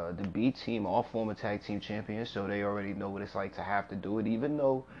that the B team, all former tag team champions, so they already know what it's like to have to do it. Even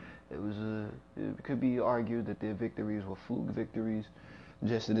though it could be argued that their victories were fluke victories,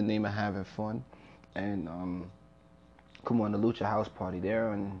 just in the name of having fun. And come on, the Lucha House Party,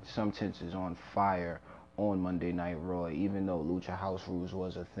 they're in some senses on fire on Monday Night Raw, even though Lucha House Rules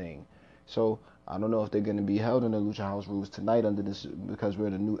was a thing. So I don't know if they're going to be held in the Lucha House Rules tonight under this, because we're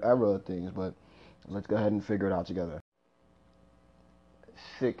in a new era of things, but let's go ahead and figure it out together.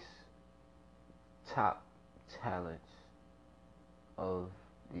 6 top talents of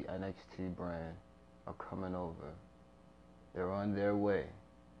the NXT brand are coming over. They're on their way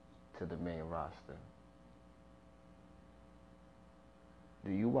to the main roster.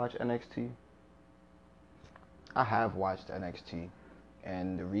 Do you watch NXT? I have watched NXT,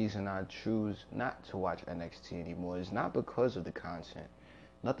 and the reason I choose not to watch NXT anymore is not because of the content.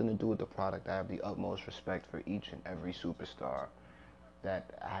 Nothing to do with the product. I have the utmost respect for each and every superstar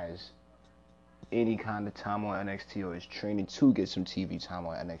that has any kind of time on NXT or is training to get some TV time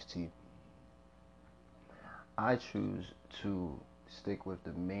on NXT. I choose to stick with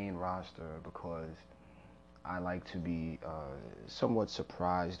the main roster because I like to be somewhat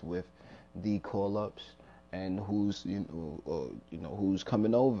surprised with the call-ups and who's who's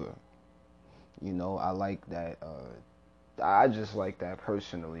coming over. I like that. I just like that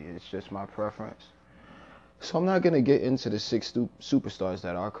personally. It's just my preference. So I'm not gonna get into the 6 superstars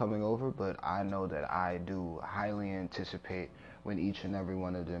that are coming over, but I know that I do highly anticipate when each and every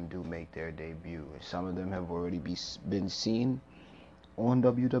one of them do make their debut. Some of them have already been seen on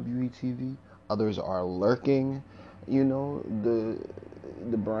WWE TV. Others are lurking, the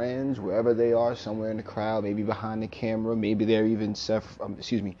brands wherever they are, somewhere in the crowd, maybe behind the camera. Maybe they're even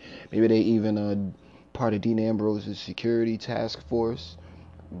maybe they even part of Dean Ambrose's security task force.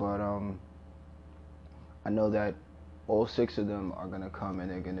 But I know that all 6 of them are gonna come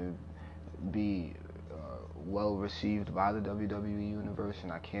and they're gonna be well received by the WWE universe,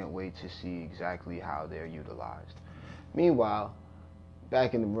 and I can't wait to see exactly how they're utilized. Meanwhile,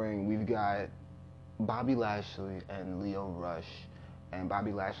 back in the ring, we've got Bobby Lashley and Lio Rush, and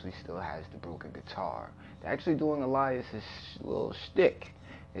Bobby Lashley still has the broken guitar. They're actually doing Elias's little shtick,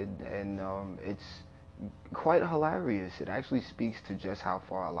 and it's quite hilarious. It actually speaks to just how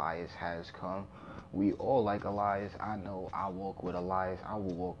far Elias has come. We all like Elias. I know I walk with Elias. I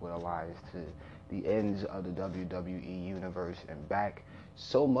will walk with Elias to the ends of the WWE universe and back.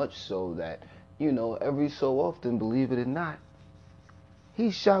 So much so that, every so often, believe it or not,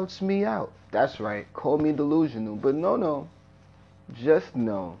 he shouts me out. That's right. Call me delusional. But no. Just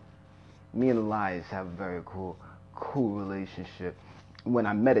know, me and Elias have a very cool relationship. When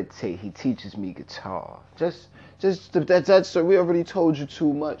I meditate, he teaches me guitar. That's we already told you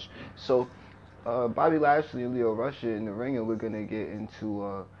too much. So, Bobby Lashley and Lio Rush in the ring, and we're gonna get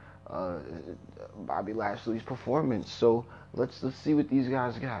into Bobby Lashley's performance. So let's see what these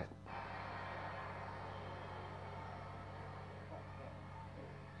guys got.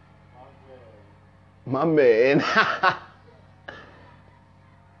 My man. You guys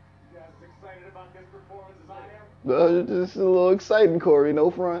as excited about this performance as I am? Just a little exciting, Corey. No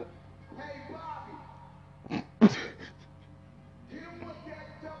front. Hey, Bobby. Hit him with that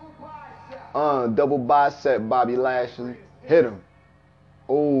double bicep. Double bicep, Bobby Lashley. Hit him.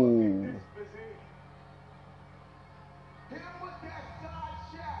 Oh. Hit him with that side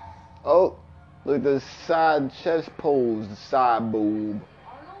chest. Oh. Look at the side chest pose, the side boob.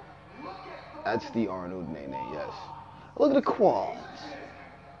 That's the Arnold Nene, yes. Look at the quads.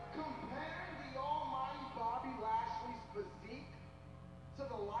 Comparing the almighty Bobby Lashley's physique to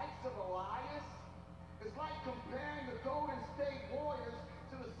the likes of Elias is like comparing the Golden State Warriors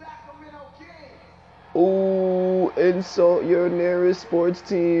to the Sacramento Kings. Ooh, insult your nearest sports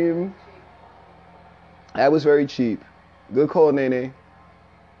team. That was very cheap. Good call, Nene. Hey,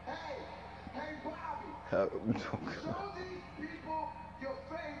 Bobby. Oh, Show these people your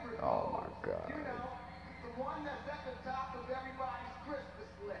favorite. oh my God. The one that's at the top of everybody's Christmas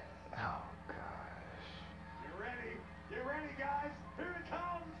list. Oh gosh. You ready? Get ready, guys. Here it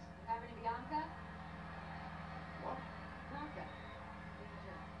comes. Having Bianca? What? Bianca.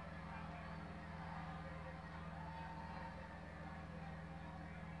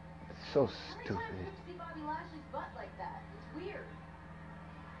 It's so How many times stupid. did you see Bobby Lashley's butt like that? It's weird.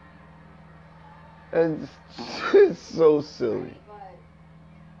 It's so silly.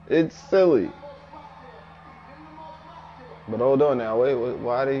 But It's silly. But hold on now. Wait.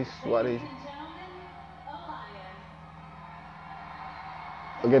 Why they? ladies and gentlemen, Elias.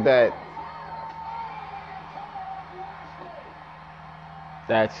 Look at that.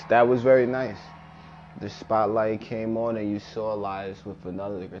 That was very nice. The spotlight came on and you saw Elias with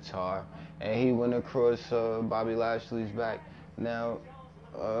another guitar, and he went across Bobby Lashley's back. Now,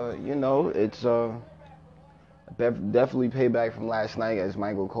 it's definitely payback from last night, as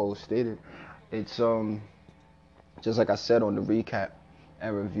Michael Cole stated. It's just like I said on the recap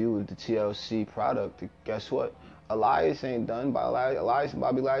and review of the TLC product. Guess what? Elias ain't done. Elias and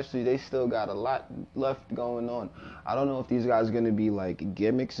Bobby Lashley, they still got a lot left going on. I don't know if these guys are going to be like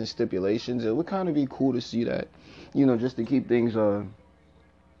gimmicks and stipulations. It would kind of be cool to see that, just to keep things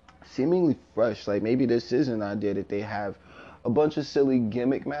seemingly fresh. Like maybe this is an idea that they have a bunch of silly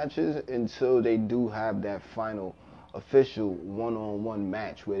gimmick matches until they do have that final official one-on-one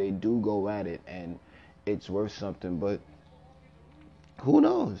match where they do go at it and it's worth something. But who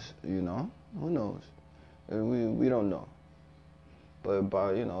knows? Who knows? We don't know. But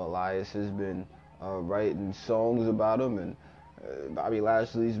Elias has been writing songs about him, and Bobby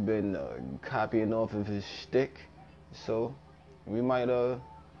Lashley's been copying off of his shtick. So we might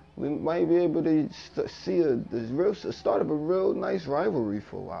be able to see the start of a real nice rivalry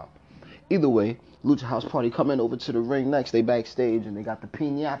for a while. Either way, Lucha House Party coming over to the ring next. They backstage and they got the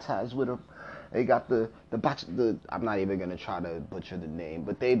piñatas with them. They got the I'm not even going to try to butcher the name,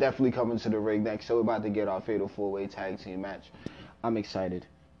 but they definitely coming to the ring next. So we're about to get our Fatal 4-Way Tag Team match. I'm excited.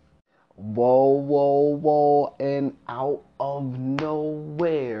 Whoa, and out of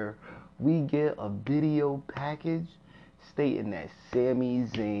nowhere, we get a video package stating that Sami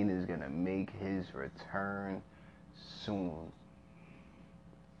Zayn is going to make his return soon.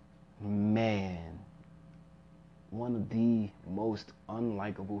 Man, one of the most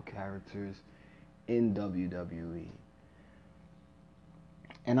unlikable characters in WWE.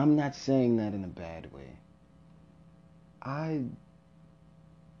 And I'm not saying that in a bad way. I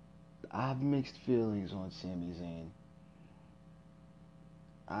have mixed feelings on Sami Zayn.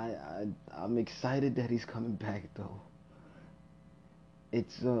 I'm excited that he's coming back though.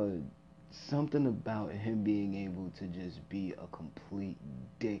 It's something about him being able to just be a complete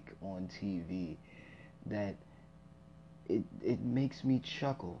dick on TV that it makes me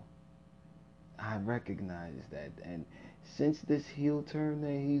chuckle. I recognize that, and since this heel turn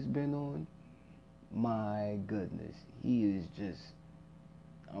that he's been on, my goodness, he is just.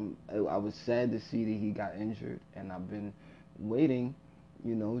 I was sad to see that he got injured, and I've been waiting,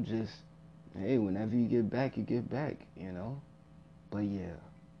 just hey, whenever you get back, you get back, But yeah,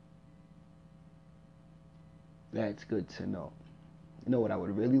 that's good to know. You know what I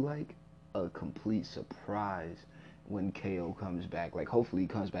would really like? A complete surprise when KO comes back. Like, hopefully he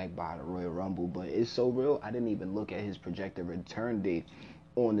comes back by the Royal Rumble, but it's so real, I didn't even look at his projected return date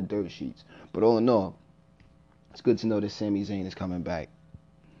on the dirt sheets. But all in all, it's good to know that Sami Zayn is coming back.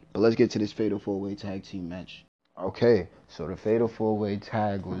 But let's get to this Fatal 4-Way Tag Team match. Okay, so the Fatal 4-Way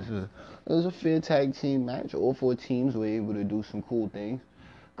Tag was a fair tag team match. All four teams were able to do some cool things.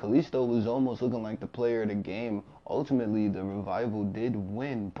 Kalisto was almost looking like the player of the game. Ultimately, the Revival did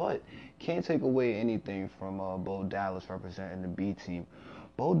win, but can't take away anything from Bo Dallas representing the B team.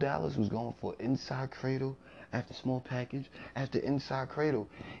 Bo Dallas was going for inside cradle after small package after inside cradle.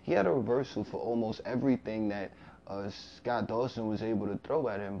 He had a reversal for almost everything that Scott Dawson was able to throw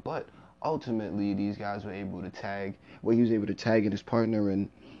at him, but ultimately these guys were able to tag. Well, he was able to tag in his partner and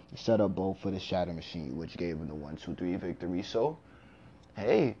set up Bo for the Shatter Machine, which gave him the 1-2-3 victory. So,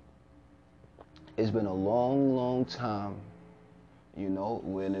 hey, it's been a long time.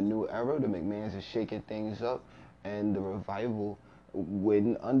 We're in a new era. The McMahons are shaking things up, and the Revival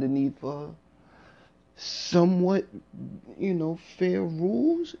win underneath somewhat, fair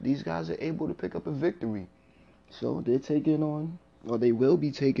rules. These guys are able to pick up a victory. So they're taking on, or they will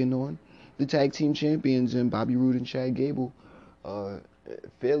be taking on, the tag team champions in Bobby Roode and Chad Gable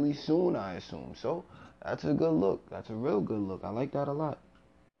fairly soon, I assume. So that's a good look. That's a real good look. I like that a lot.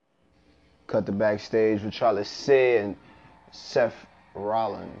 Cut the backstage with Charlotte Flair and Seth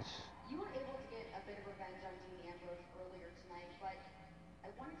Rollins. You were able to get a bit of revenge on Dean Ambrose earlier tonight, but I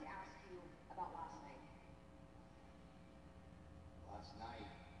wanted to ask you about last night. Last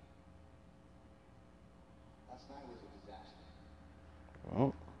night was a disaster.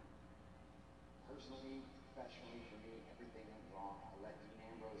 Oh. Personally, professionally, for me, everything went wrong. I let Dean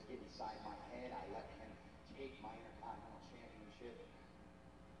Ambrose get inside my head. I let him take my Intercontinental Championship.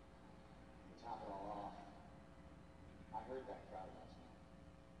 To top it all off, I heard that crowd last night.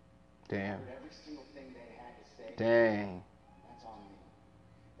 Damn. I heard every single thing they had to say. Dang. That's on me.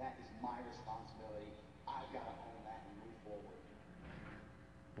 That is my responsibility. I've got to own that and move forward.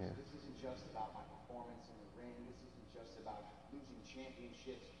 Yeah. So this isn't just about my performance in the ring. This isn't just about losing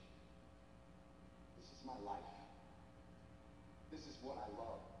championships. This is my life. This is what I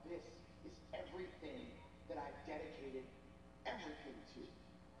love. This is everything that I've dedicated everything to.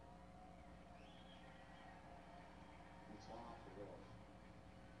 And it's all off the rails.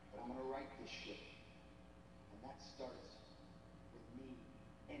 But I'm gonna right this ship. And that starts with me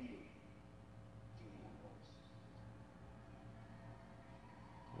and you, Dean Ambrose.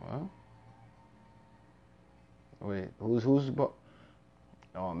 What? Wait,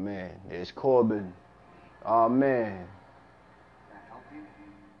 oh man, there's Corbin. Oh man. Can I help you?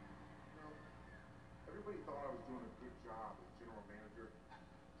 Everybody thought I was doing a good job as general manager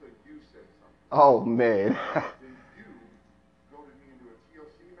until you said something. Oh man. Then you goaded me into a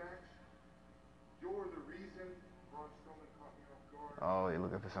TLC match. You're the reason Braun Strowman caught me off guard. Oh, you're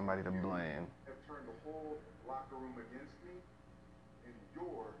looking for somebody to You blame. have turned the whole locker room against me, and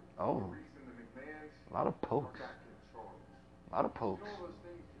you're Oh. the reason the McMahons A lot of are pokes. back in charge. A lot of You pokes. know all those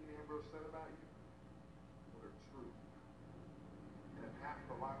things Dean Ambrose said about you? Well, they're true. And if half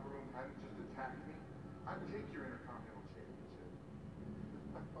the locker room hadn't just attacked me, I'd take your Intercontinental Championship.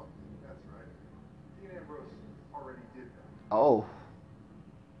 Oh, that's right. Dean Ambrose already did that. Oh.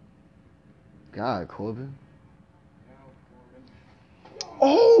 God, Corbin.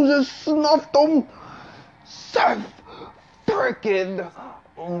 Oh, just snuffed him. Seth frickin'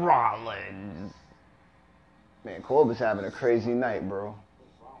 Rollins. Man, Corbin's having a crazy night, bro.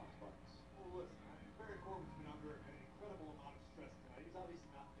 Well, listen, Barry Corbin's been under an incredible amount of stress tonight. He's obviously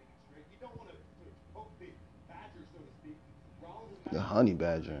not thinking straight. You don't want to poke the badger, so to speak. Rollins is The honey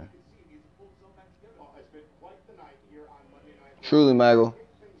badger. You can see he needs to pull himself back together. Well, it's been quite the night here on Monday Night Raw. Truly, Michael.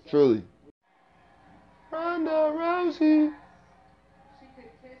 Truly. Ronda Rousey. She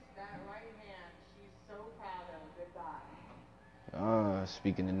could kiss that right hand. She's so proud of. Goodbye.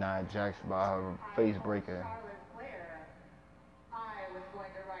 Speaking to Nia Jax about her face breaker. Charlotte Flair, I was going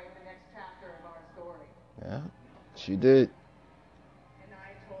to write the next chapter of our story. Yeah, she did. And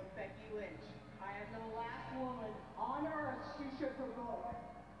I told Becky Lynch, I am the last woman on earth she should provoke.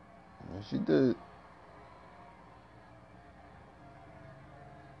 Yeah, she did.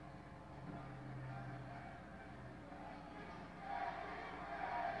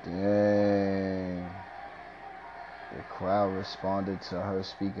 Dang. The crowd responded to her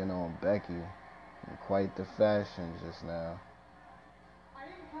speaking on Becky in quite the fashion just now. I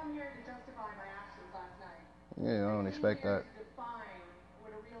didn't come here to justify my actions last night. Yeah, I don't expect that. To define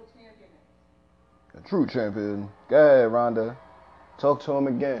what a real champion is. A true champion. Go ahead, Ronda. Talk to him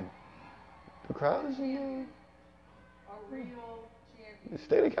again. The crowd is in A real champion. the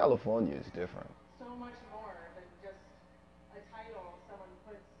state of California is different. So much more than just a title someone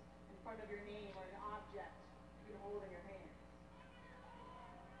puts in front of your name or an object you can hold in your hand.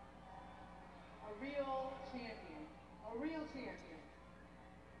 A real champion. A real champion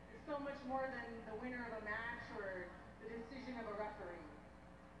is so much more than the winner of a match or the decision of a referee.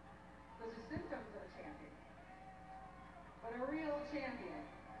 Those are symptoms of a champion. But a real champion.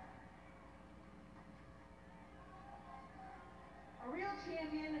 A real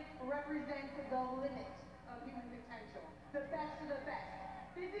champion represents the limit of human potential. The best of the best.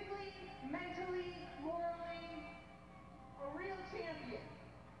 Physically, mentally, morally. A real champion.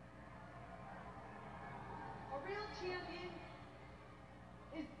 A real champion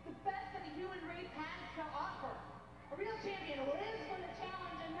is the best that the human race has to offer. A real champion lives for the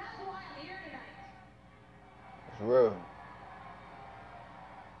challenge, and that's why I'm here tonight. It's real.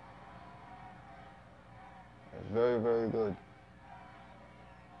 It's very, very good.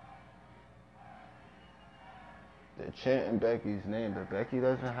 They're chanting Becky's name, but Becky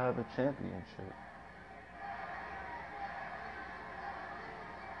doesn't have a championship.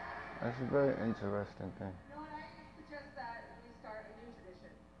 That's a very interesting thing. You know what? I suggest that we start a new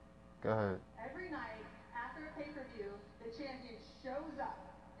tradition. Go ahead. Every night after a pay-per-view, the champion shows up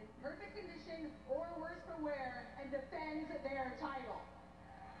in perfect condition or worse for wear and defends their title.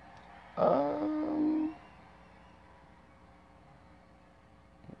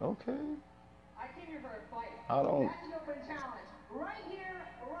 Okay. I came here for a fight. I don't- That's an open challenge. Right here,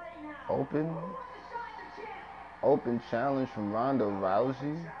 right now. Open? Who wants a shot at the champ? Open challenge from Ronda Rousey.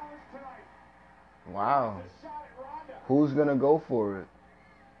 Challenge tonight. Wow. The shot at Ronda. Who's gonna go for it?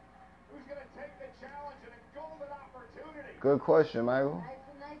 Who's going to take the challenge and a golden opportunity? Good question, Michael. Tonight's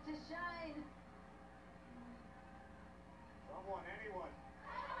the night to shine. Someone,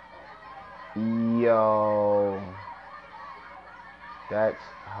 anyone. Yo. That's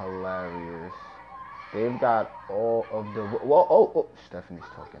hilarious. They've got all of the... Well, oh, Stephanie's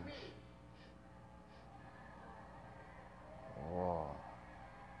talking. Whoa.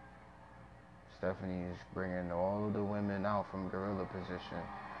 Stephanie is bringing all of the women out from gorilla position.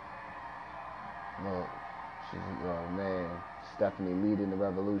 Look, she's, oh man, Stephanie leading the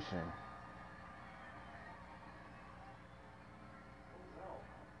revolution.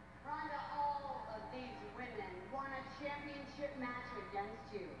 Ronda, all of these women want a championship match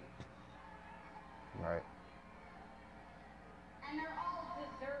against you. Right. And they're all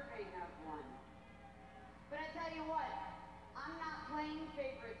deserving of one. But I tell you what, I'm not playing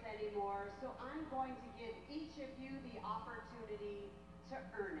favorites anymore, so I'm going to give each of you the opportunity to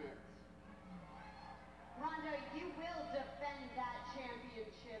earn it. Ronda, you will defend that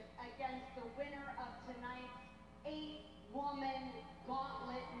championship against the winner of tonight's 8-woman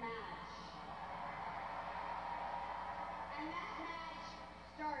gauntlet match. And that match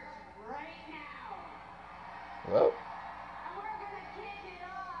starts right now. Well. And we're going to kick it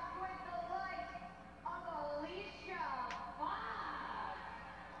off with the likes of Alicia Fox.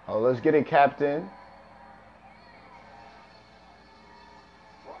 Oh, let's get it, Captain.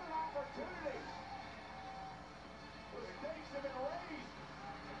 What an opportunity! The stakes have been raised.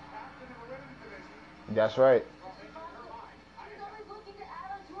 Captain of the women's division. That's right. She's always looking to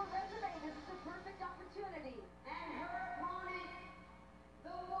add on to her resume. This is a perfect opportunity. And her opponent,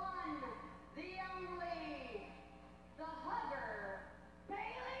 the one, the only, the hugger,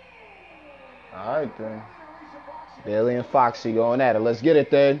 Bayley. All right, then. Bayley and Foxy going at it. Let's get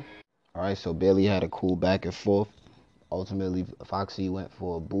it, then. All right, so Bayley had a cool back and forth. Ultimately, Foxy went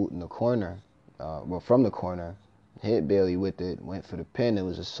for a boot in the corner. From the corner. Hit Bayley with it. Went for the pin. It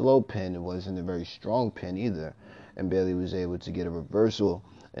was a slow pin. It wasn't a very strong pin either. And Bayley was able to get a reversal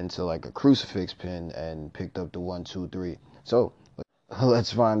into like a crucifix pin and picked up the 1, 2, 3. So,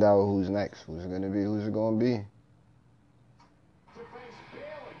 let's find out who's next. Who's it going to be? Who's it going to be?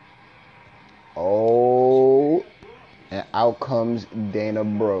 Oh, and out comes Dana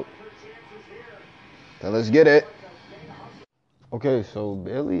Brooke. So let's get it. Okay, so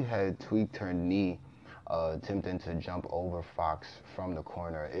Bayley had tweaked her knee, attempting to jump over Fox from the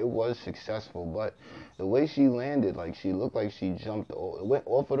corner. It was successful, but the way she landed, like she looked like she went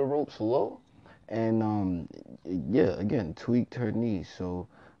off of the ropes low, and yeah, again, tweaked her knee. So,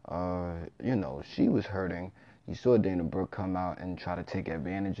 she was hurting. You saw Dana Brooke come out and try to take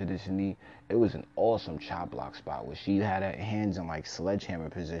advantage of this knee. It was an awesome chop block spot where she had her hands in like sledgehammer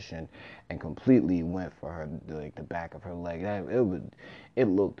position and completely went for her, like the back of her leg. It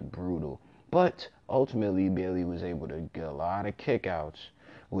looked brutal. But ultimately, Bayley was able to get a lot of kickouts,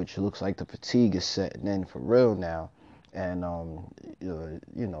 which looks like the fatigue is setting in for real now. And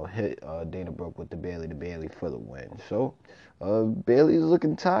hit Dana Brooke with the Bayley for the win. So Bayley's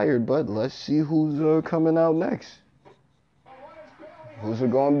looking tired, but let's see who's coming out next. Who's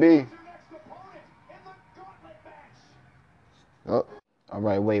it gonna be? Oh, all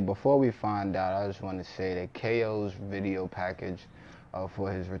right. Wait, before we find out, I just want to say that KO's video package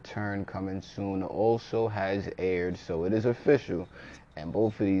for his return coming soon also has aired, so it is official. And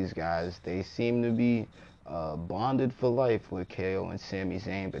both of these guys, they seem to be bonded for life with KO and Sami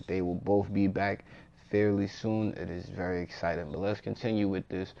Zayn, but they will both be back fairly soon. It is very exciting. But let's continue with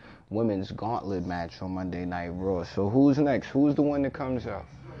this women's gauntlet match on Monday Night Raw. So who's next? Who's the one that comes out?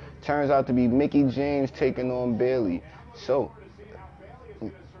 Turns out to be Mickie James taking on Bayley. So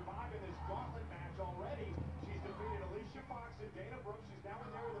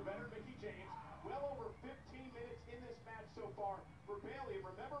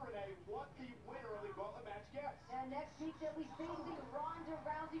next week they'll be facing Ronda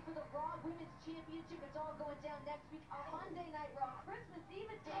Rousey for the Raw Women's Championship. It's all going down next week on Monday Night Raw, Christmas Eve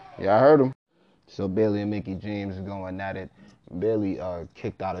edition. Yeah, I heard him. So Bayley and Mickie James are going at it. Bayley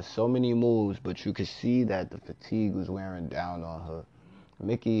kicked out of so many moves, but you could see that the fatigue was wearing down on her.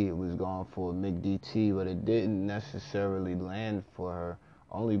 Mickie was going for a McDT, but it didn't necessarily land for her,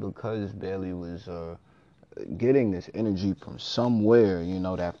 only because Bayley was getting this energy from somewhere,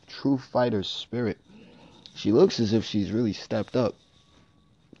 that true fighter spirit. She looks as if she's really stepped up,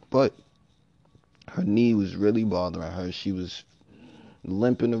 but her knee was really bothering her. She was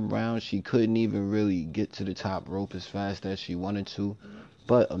limping around. She couldn't even really get to the top rope as fast as she wanted to.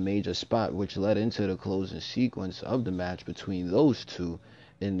 But a major spot which led into the closing sequence of the match between those two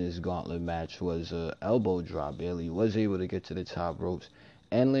in this gauntlet match was an elbow drop. Bayley was able to get to the top ropes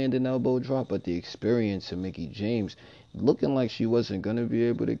and land an elbow drop, but the experience of Mickie James, looking like she wasn't going to be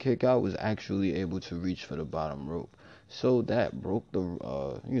able to kick out, was actually able to reach for the bottom rope. So that broke the,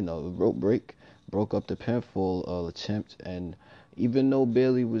 rope break, broke up the pinfall attempt, and even though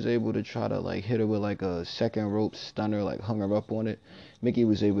Bayley was able to try to hit her with a second rope stunner, hung her up on it, Mickie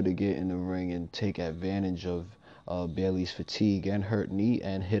was able to get in the ring and take advantage of Bayley's fatigue and hurt knee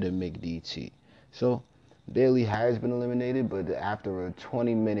and hit a McDT. So Bayley has been eliminated, but after a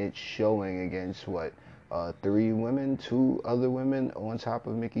 20-minute showing against three women, two other women on top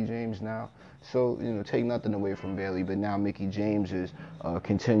of Mickie James now. So, take nothing away from Bayley, but now Mickie James is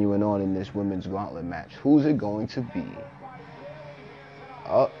continuing on in this women's gauntlet match. Who's it going to be?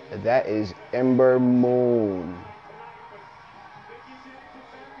 Oh, that is Ember Moon.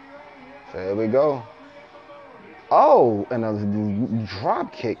 So here we go. Oh, and a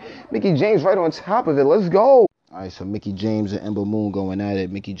drop kick. Mickie James right on top of it. Let's go. All right, so Mickie James and Ember Moon going at it.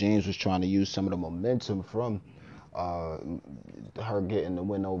 Mickie James was trying to use some of the momentum from her getting the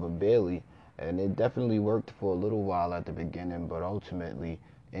win over Bayley, and it definitely worked for a little while at the beginning, but ultimately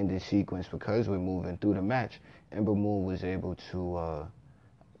in this sequence, because we're moving through the match, Ember Moon was able to,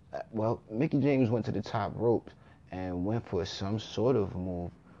 Mickie James went to the top ropes and went for some sort of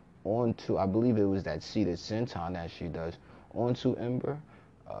move onto, I believe it was that seated senton that she does, onto Ember,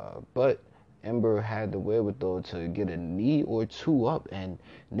 but Ember had the wherewithal to get a knee or two up, and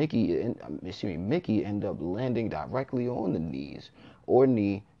Mickie ended up landing directly on the knees, or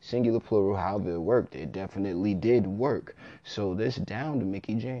knee, singular, plural, however it worked. It definitely did work. So this downed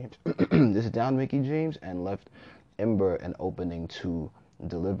Mickie James. This downed Mickie James and left Ember an opening to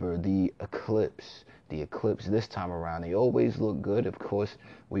deliver the Eclipse. The Eclipse this time around, they always look good. Of course,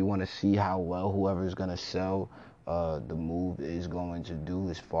 we want to see how well whoever's going to sell the move is going to do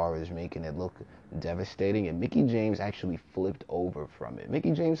as far as making it look devastating. And Mickie James actually flipped over from it.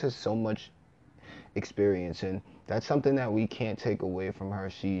 Mickie James has so much experience, and that's something that we can't take away from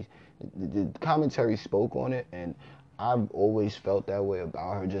her. The commentary spoke on it, and I've always felt that way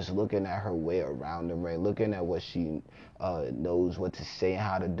about her, just looking at her way around the ring, looking at what she knows what to say and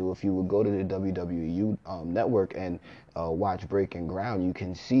how to do. If you would go to the WWE network and watch Breaking Ground, you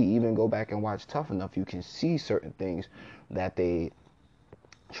can see, even go back and watch Tough Enough, you can see certain things that they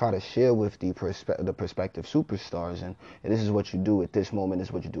try to share with the prospective superstars, and this is what you do at this moment, this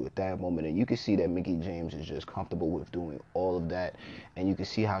is what you do at that moment, and you can see that Mickie James is just comfortable with doing all of that, and you can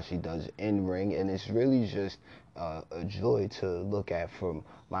see how she does in ring, and it's really just a joy to look at from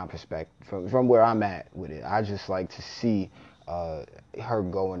my perspective, from where I'm at with it. I just like to see her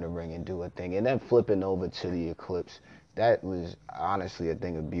go in the ring and do a thing, and then flipping over to the Eclipse. That was honestly a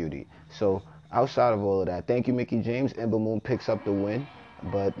thing of beauty. So outside of all of that, thank you, Mickie James. Ember Moon picks up the win.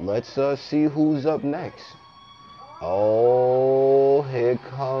 But let's see who's up next. Oh, here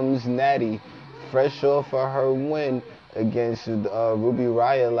comes Natty, fresh off of her win against Ruby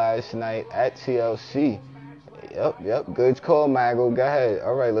Riott last night at TLC. Yep, good call, Mago. Go ahead.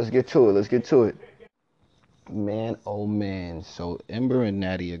 All right, let's get to it. Man, oh man. So Ember and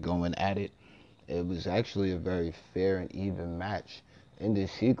Natty are going at it. It was actually a very fair and even match. In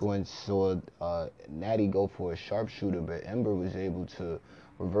this sequence, saw Natty go for a sharpshooter, but Ember was able to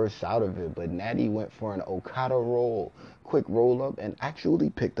reverse out of it. But Natty went for an Okada roll, quick roll up, and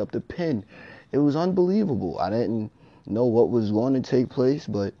actually picked up the pin. It was unbelievable. I didn't know what was going to take place,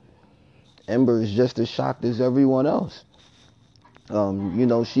 but Ember is just as shocked as everyone else.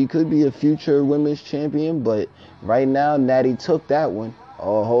 She could be a future women's champion, but right now, Natty took that one.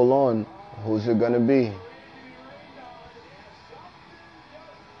 Oh, hold on. Who's it going to be?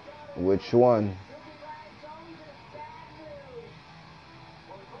 Which one?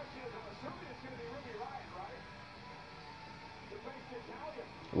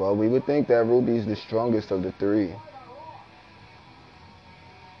 Well, we would think that Ruby's the strongest of the three.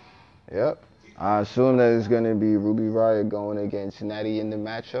 Yep. I assume that it's going to be Ruby Riott going against Natty in the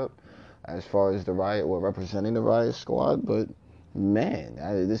matchup as far as the Riott, or representing the Riott squad. But, man,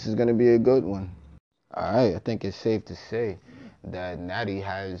 this is going to be a good one. All right, I think it's safe to say that Natty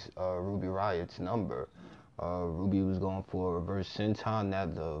has Ruby Riott's number. Ruby was going for a reverse senton,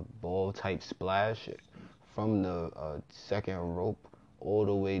 that the ball type splash from the second rope all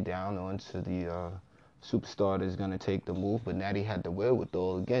the way down onto the superstar that's going to take the move. But Natty had the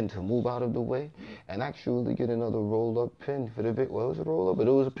wherewithal again to move out of the way and actually get another roll-up pin for the victory. Well, it was a roll-up, but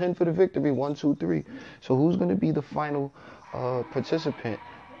it was a pin for the victory. 1, 2, 3. So who's going to be the final participant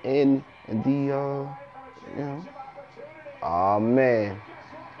in the, Oh, man.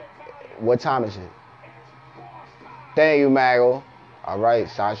 What time is it? Thank you, Mago. All right,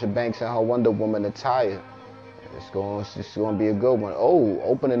 Sasha Banks and her Wonder Woman attire. It's going to be a good one. Oh,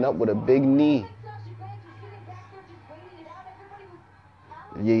 opening up with a big knee.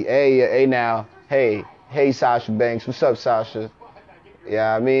 Yeah, hey now. Hey, Sasha Banks. What's up, Sasha?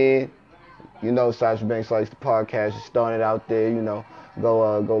 Yeah, I mean, Sasha Banks likes the podcast. She's throwing it out there,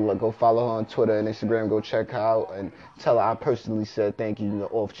 Go follow her on Twitter and Instagram. Go check her out and tell her I personally said thank you,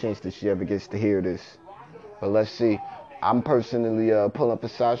 off chance that she ever gets to hear this. But let's see. I'm personally pulling for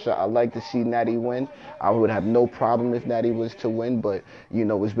Sasha. I like to see Natty win. I would have no problem if Natty was to win, but you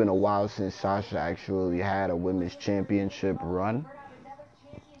know it's been a while since Sasha actually had a women's championship run,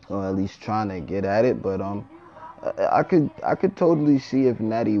 or at least trying to get at it. But I could totally see if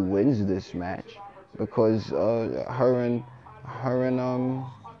Natty wins this match because her and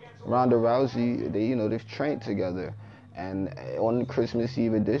Ronda Rousey, they've trained together. And on the Christmas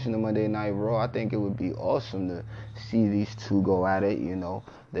Eve edition of Monday Night Raw, I think it would be awesome to see these two go at it,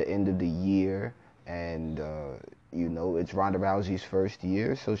 the end of the year. And, it's Ronda Rousey's first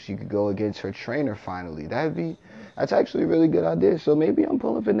year, so she could go against her trainer finally. That's actually a really good idea. So maybe I'm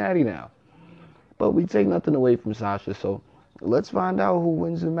pulling for Natty now. But we take nothing away from Sasha, so let's find out who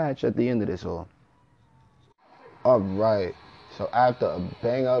wins the match at the end of this all. All right. So after a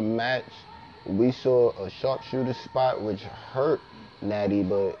bang-up match, we saw a sharpshooter spot which hurt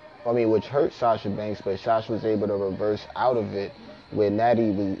which hurt Sasha Banks, but Sasha was able to reverse out of it, where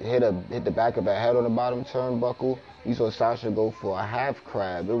Natty hit the back of her head on the bottom turnbuckle. You saw Sasha go for a half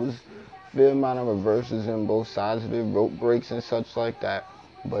crab. It was a fair amount of reverses in both sides of it, rope breaks and such like that.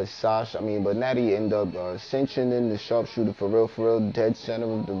 But Natty ended up cinching in the sharpshooter for real, dead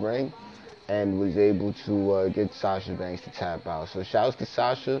center of the ring, and was able to get Sasha Banks to tap out. So shouts to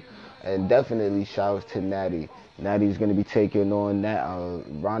Sasha, and definitely shouts to Natty. Natty's going to be taking on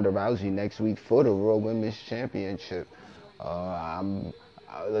Ronda Rousey next week for the Raw Women's Championship.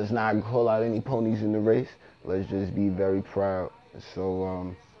 Let's not call out any ponies in the race. Let's just be very proud.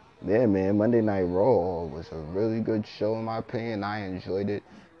 So, yeah, man, Monday Night Raw was a really good show in my opinion. I enjoyed it.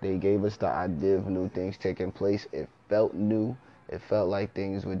 They gave us the idea of new things taking place. It felt new. It felt like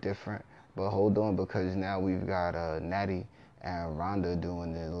things were different. But hold on, because now we've got Natty and Ronda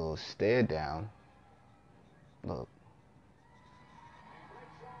doing their little stare down. Look.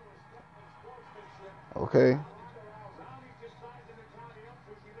 Okay.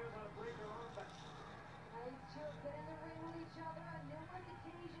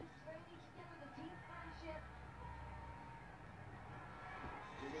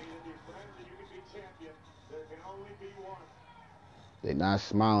 They're not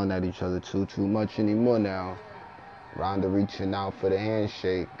smiling at each other too much anymore now. Ronda reaching out for the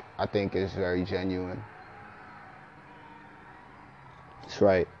handshake, I think is very genuine. That's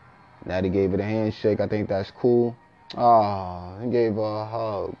right. Natty gave it a handshake. I think that's cool. He gave her a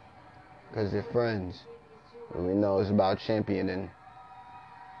hug because they're friends. And we know it's about championing.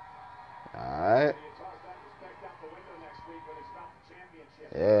 All right.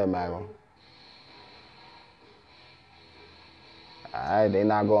 Yeah, man. Alright, they're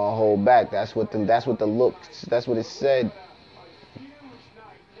not gonna hold back. That's what it said.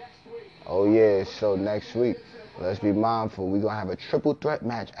 Oh yeah, so next week, let's be mindful. We're gonna have a triple threat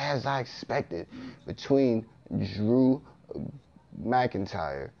match, as I expected, between Drew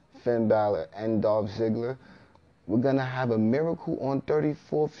McIntyre, Finn Balor, and Dolph Ziggler. We're gonna have a Miracle on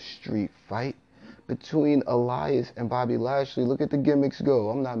 34th Street fight between Elias and Bobby Lashley. Look at the gimmicks go.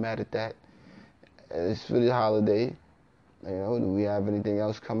 I'm not mad at that. It's for the holiday. Do we have anything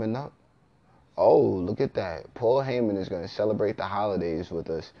else coming up? Oh, look at that. Paul Heyman is going to celebrate the holidays with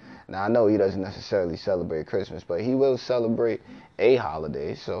us. Now, I know he doesn't necessarily celebrate Christmas, but he will celebrate a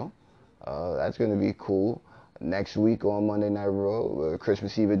holiday, so that's going to be cool. Next week on Monday Night Raw,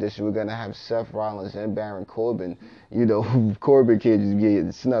 Christmas Eve edition, we're going to have Seth Rollins and Baron Corbin. Corbin can't just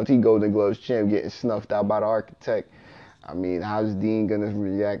get snuffed. He Golden Gloves champ getting snuffed out by the architect. I mean, how's Dean going to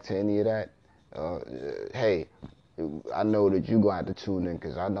react to any of that? Hey, I know that you're going to have to tune in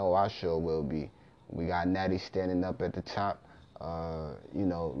because I know I sure will be. We got Natty standing up at the top,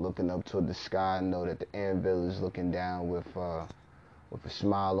 looking up toward the sky. I know that the Anvil is looking down with a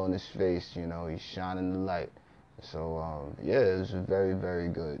smile on his face. He's shining the light. So, yeah, it was a very, very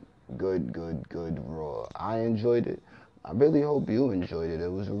good Raw. I enjoyed it. I really hope you enjoyed it.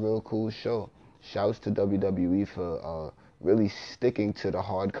 It was a real cool show. Shouts to WWE for really sticking to the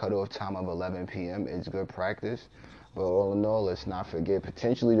hard cutoff time of 11 p.m. It's good practice. But all in all, let's not forget,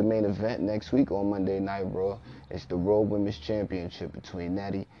 potentially the main event next week on Monday Night Raw is the Raw Women's Championship between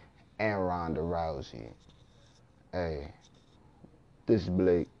Natty and Ronda Rousey. Hey, this is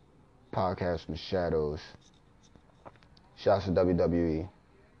Blake, podcast from the shadows. Shouts to WWE.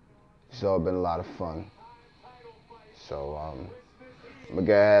 It's all been a lot of fun. So, I'm going to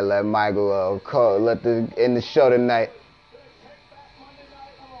go ahead and let Michael end the show tonight.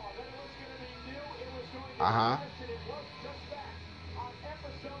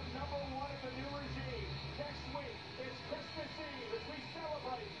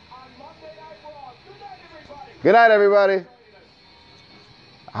 Good night, everybody.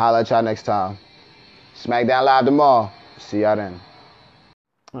 I'll holler at y'all next time. SmackDown Live tomorrow. See y'all then.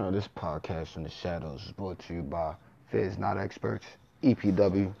 This podcast from the shadows is brought to you by Fizz Not Experts,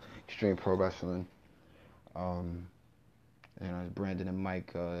 EPW, Extreme Pro Wrestling. Brandon and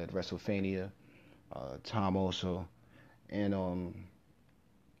Mike at WrestleFania, Tom also, and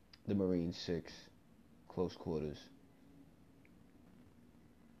the Marine 6, Close Quarters.